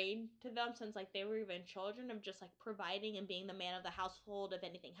ingrained to them since like they were even children of just like providing and being the man of the household if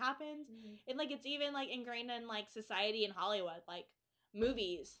anything happens. And like it's even like ingrained in like society in Hollywood, like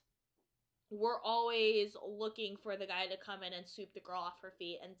movies. We're always looking for the guy to come in and sweep the girl off her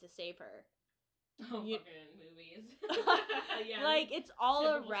feet and to save her. Fucking movies. Yeah, like it's all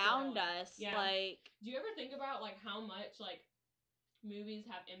around us. Yeah. Like, do you ever think about like how much like movies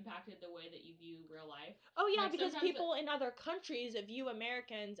have impacted the way that you view real life? Oh yeah, like, because people in other countries view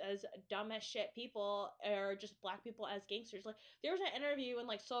Americans as dumb as shit people or just black people as gangsters. Like there was an interview in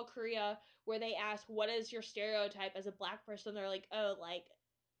like Seoul, Korea where they asked, "What is your stereotype as a black person?" They're like, "Oh, like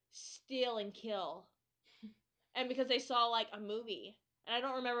steal and kill." And because they saw like a movie, and I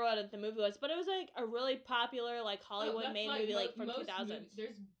don't remember what the movie was, but it was like a really popular like Hollywood made movie like from 2000s.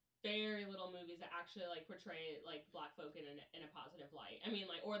 There's very little movies that actually like portray like black folk in a positive light. I mean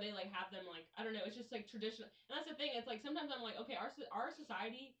like, or they like have them like, I don't know, it's just like traditional. And that's the thing, it's like sometimes I'm like, okay, our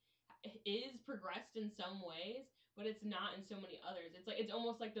society is progressed in some ways, but it's not in so many others. It's like it's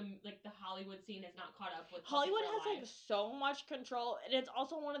almost like the Hollywood scene has not caught up with Hollywood has like so much control, and it's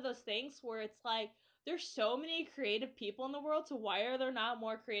also one of those things where it's like there's so many creative people in the world, so why are there not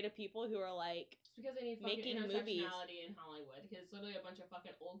more creative people who are like it's because they need fucking intersectionality in Hollywood, because it's literally a bunch of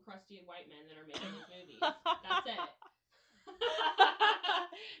fucking old crusty white men that are making these movies. That's it.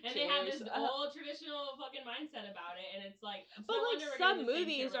 And they have this old traditional fucking mindset about it, and it's like but no like some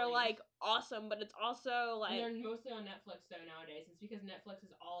movies are like awesome, but it's also like, and they're mostly on Netflix though nowadays. It's because Netflix is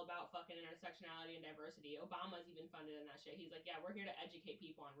all about fucking intersectionality and diversity. Obama's even funded in that shit. He's like, yeah, we're here to educate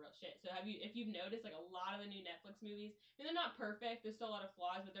people on real shit. So if you've noticed like a lot of the new Netflix movies, I mean, they're not perfect, there's still a lot of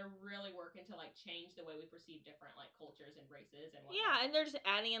flaws, but they're really working to like change the way we perceive different like cultures and races and whatnot. Yeah, and they're just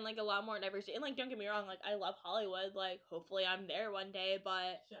adding in like a lot more diversity. And like, don't get me wrong, like I love Hollywood, like hopefully I'm there one day,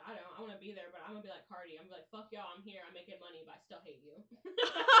 but shit, I don't. I want to be there, but I'm gonna be like Cardi. I'm gonna be like, fuck y'all, I'm here, I'm making money, but I still hate you.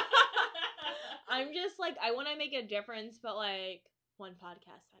 I'm just like, I want to make a difference, but like one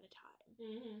podcast at a time.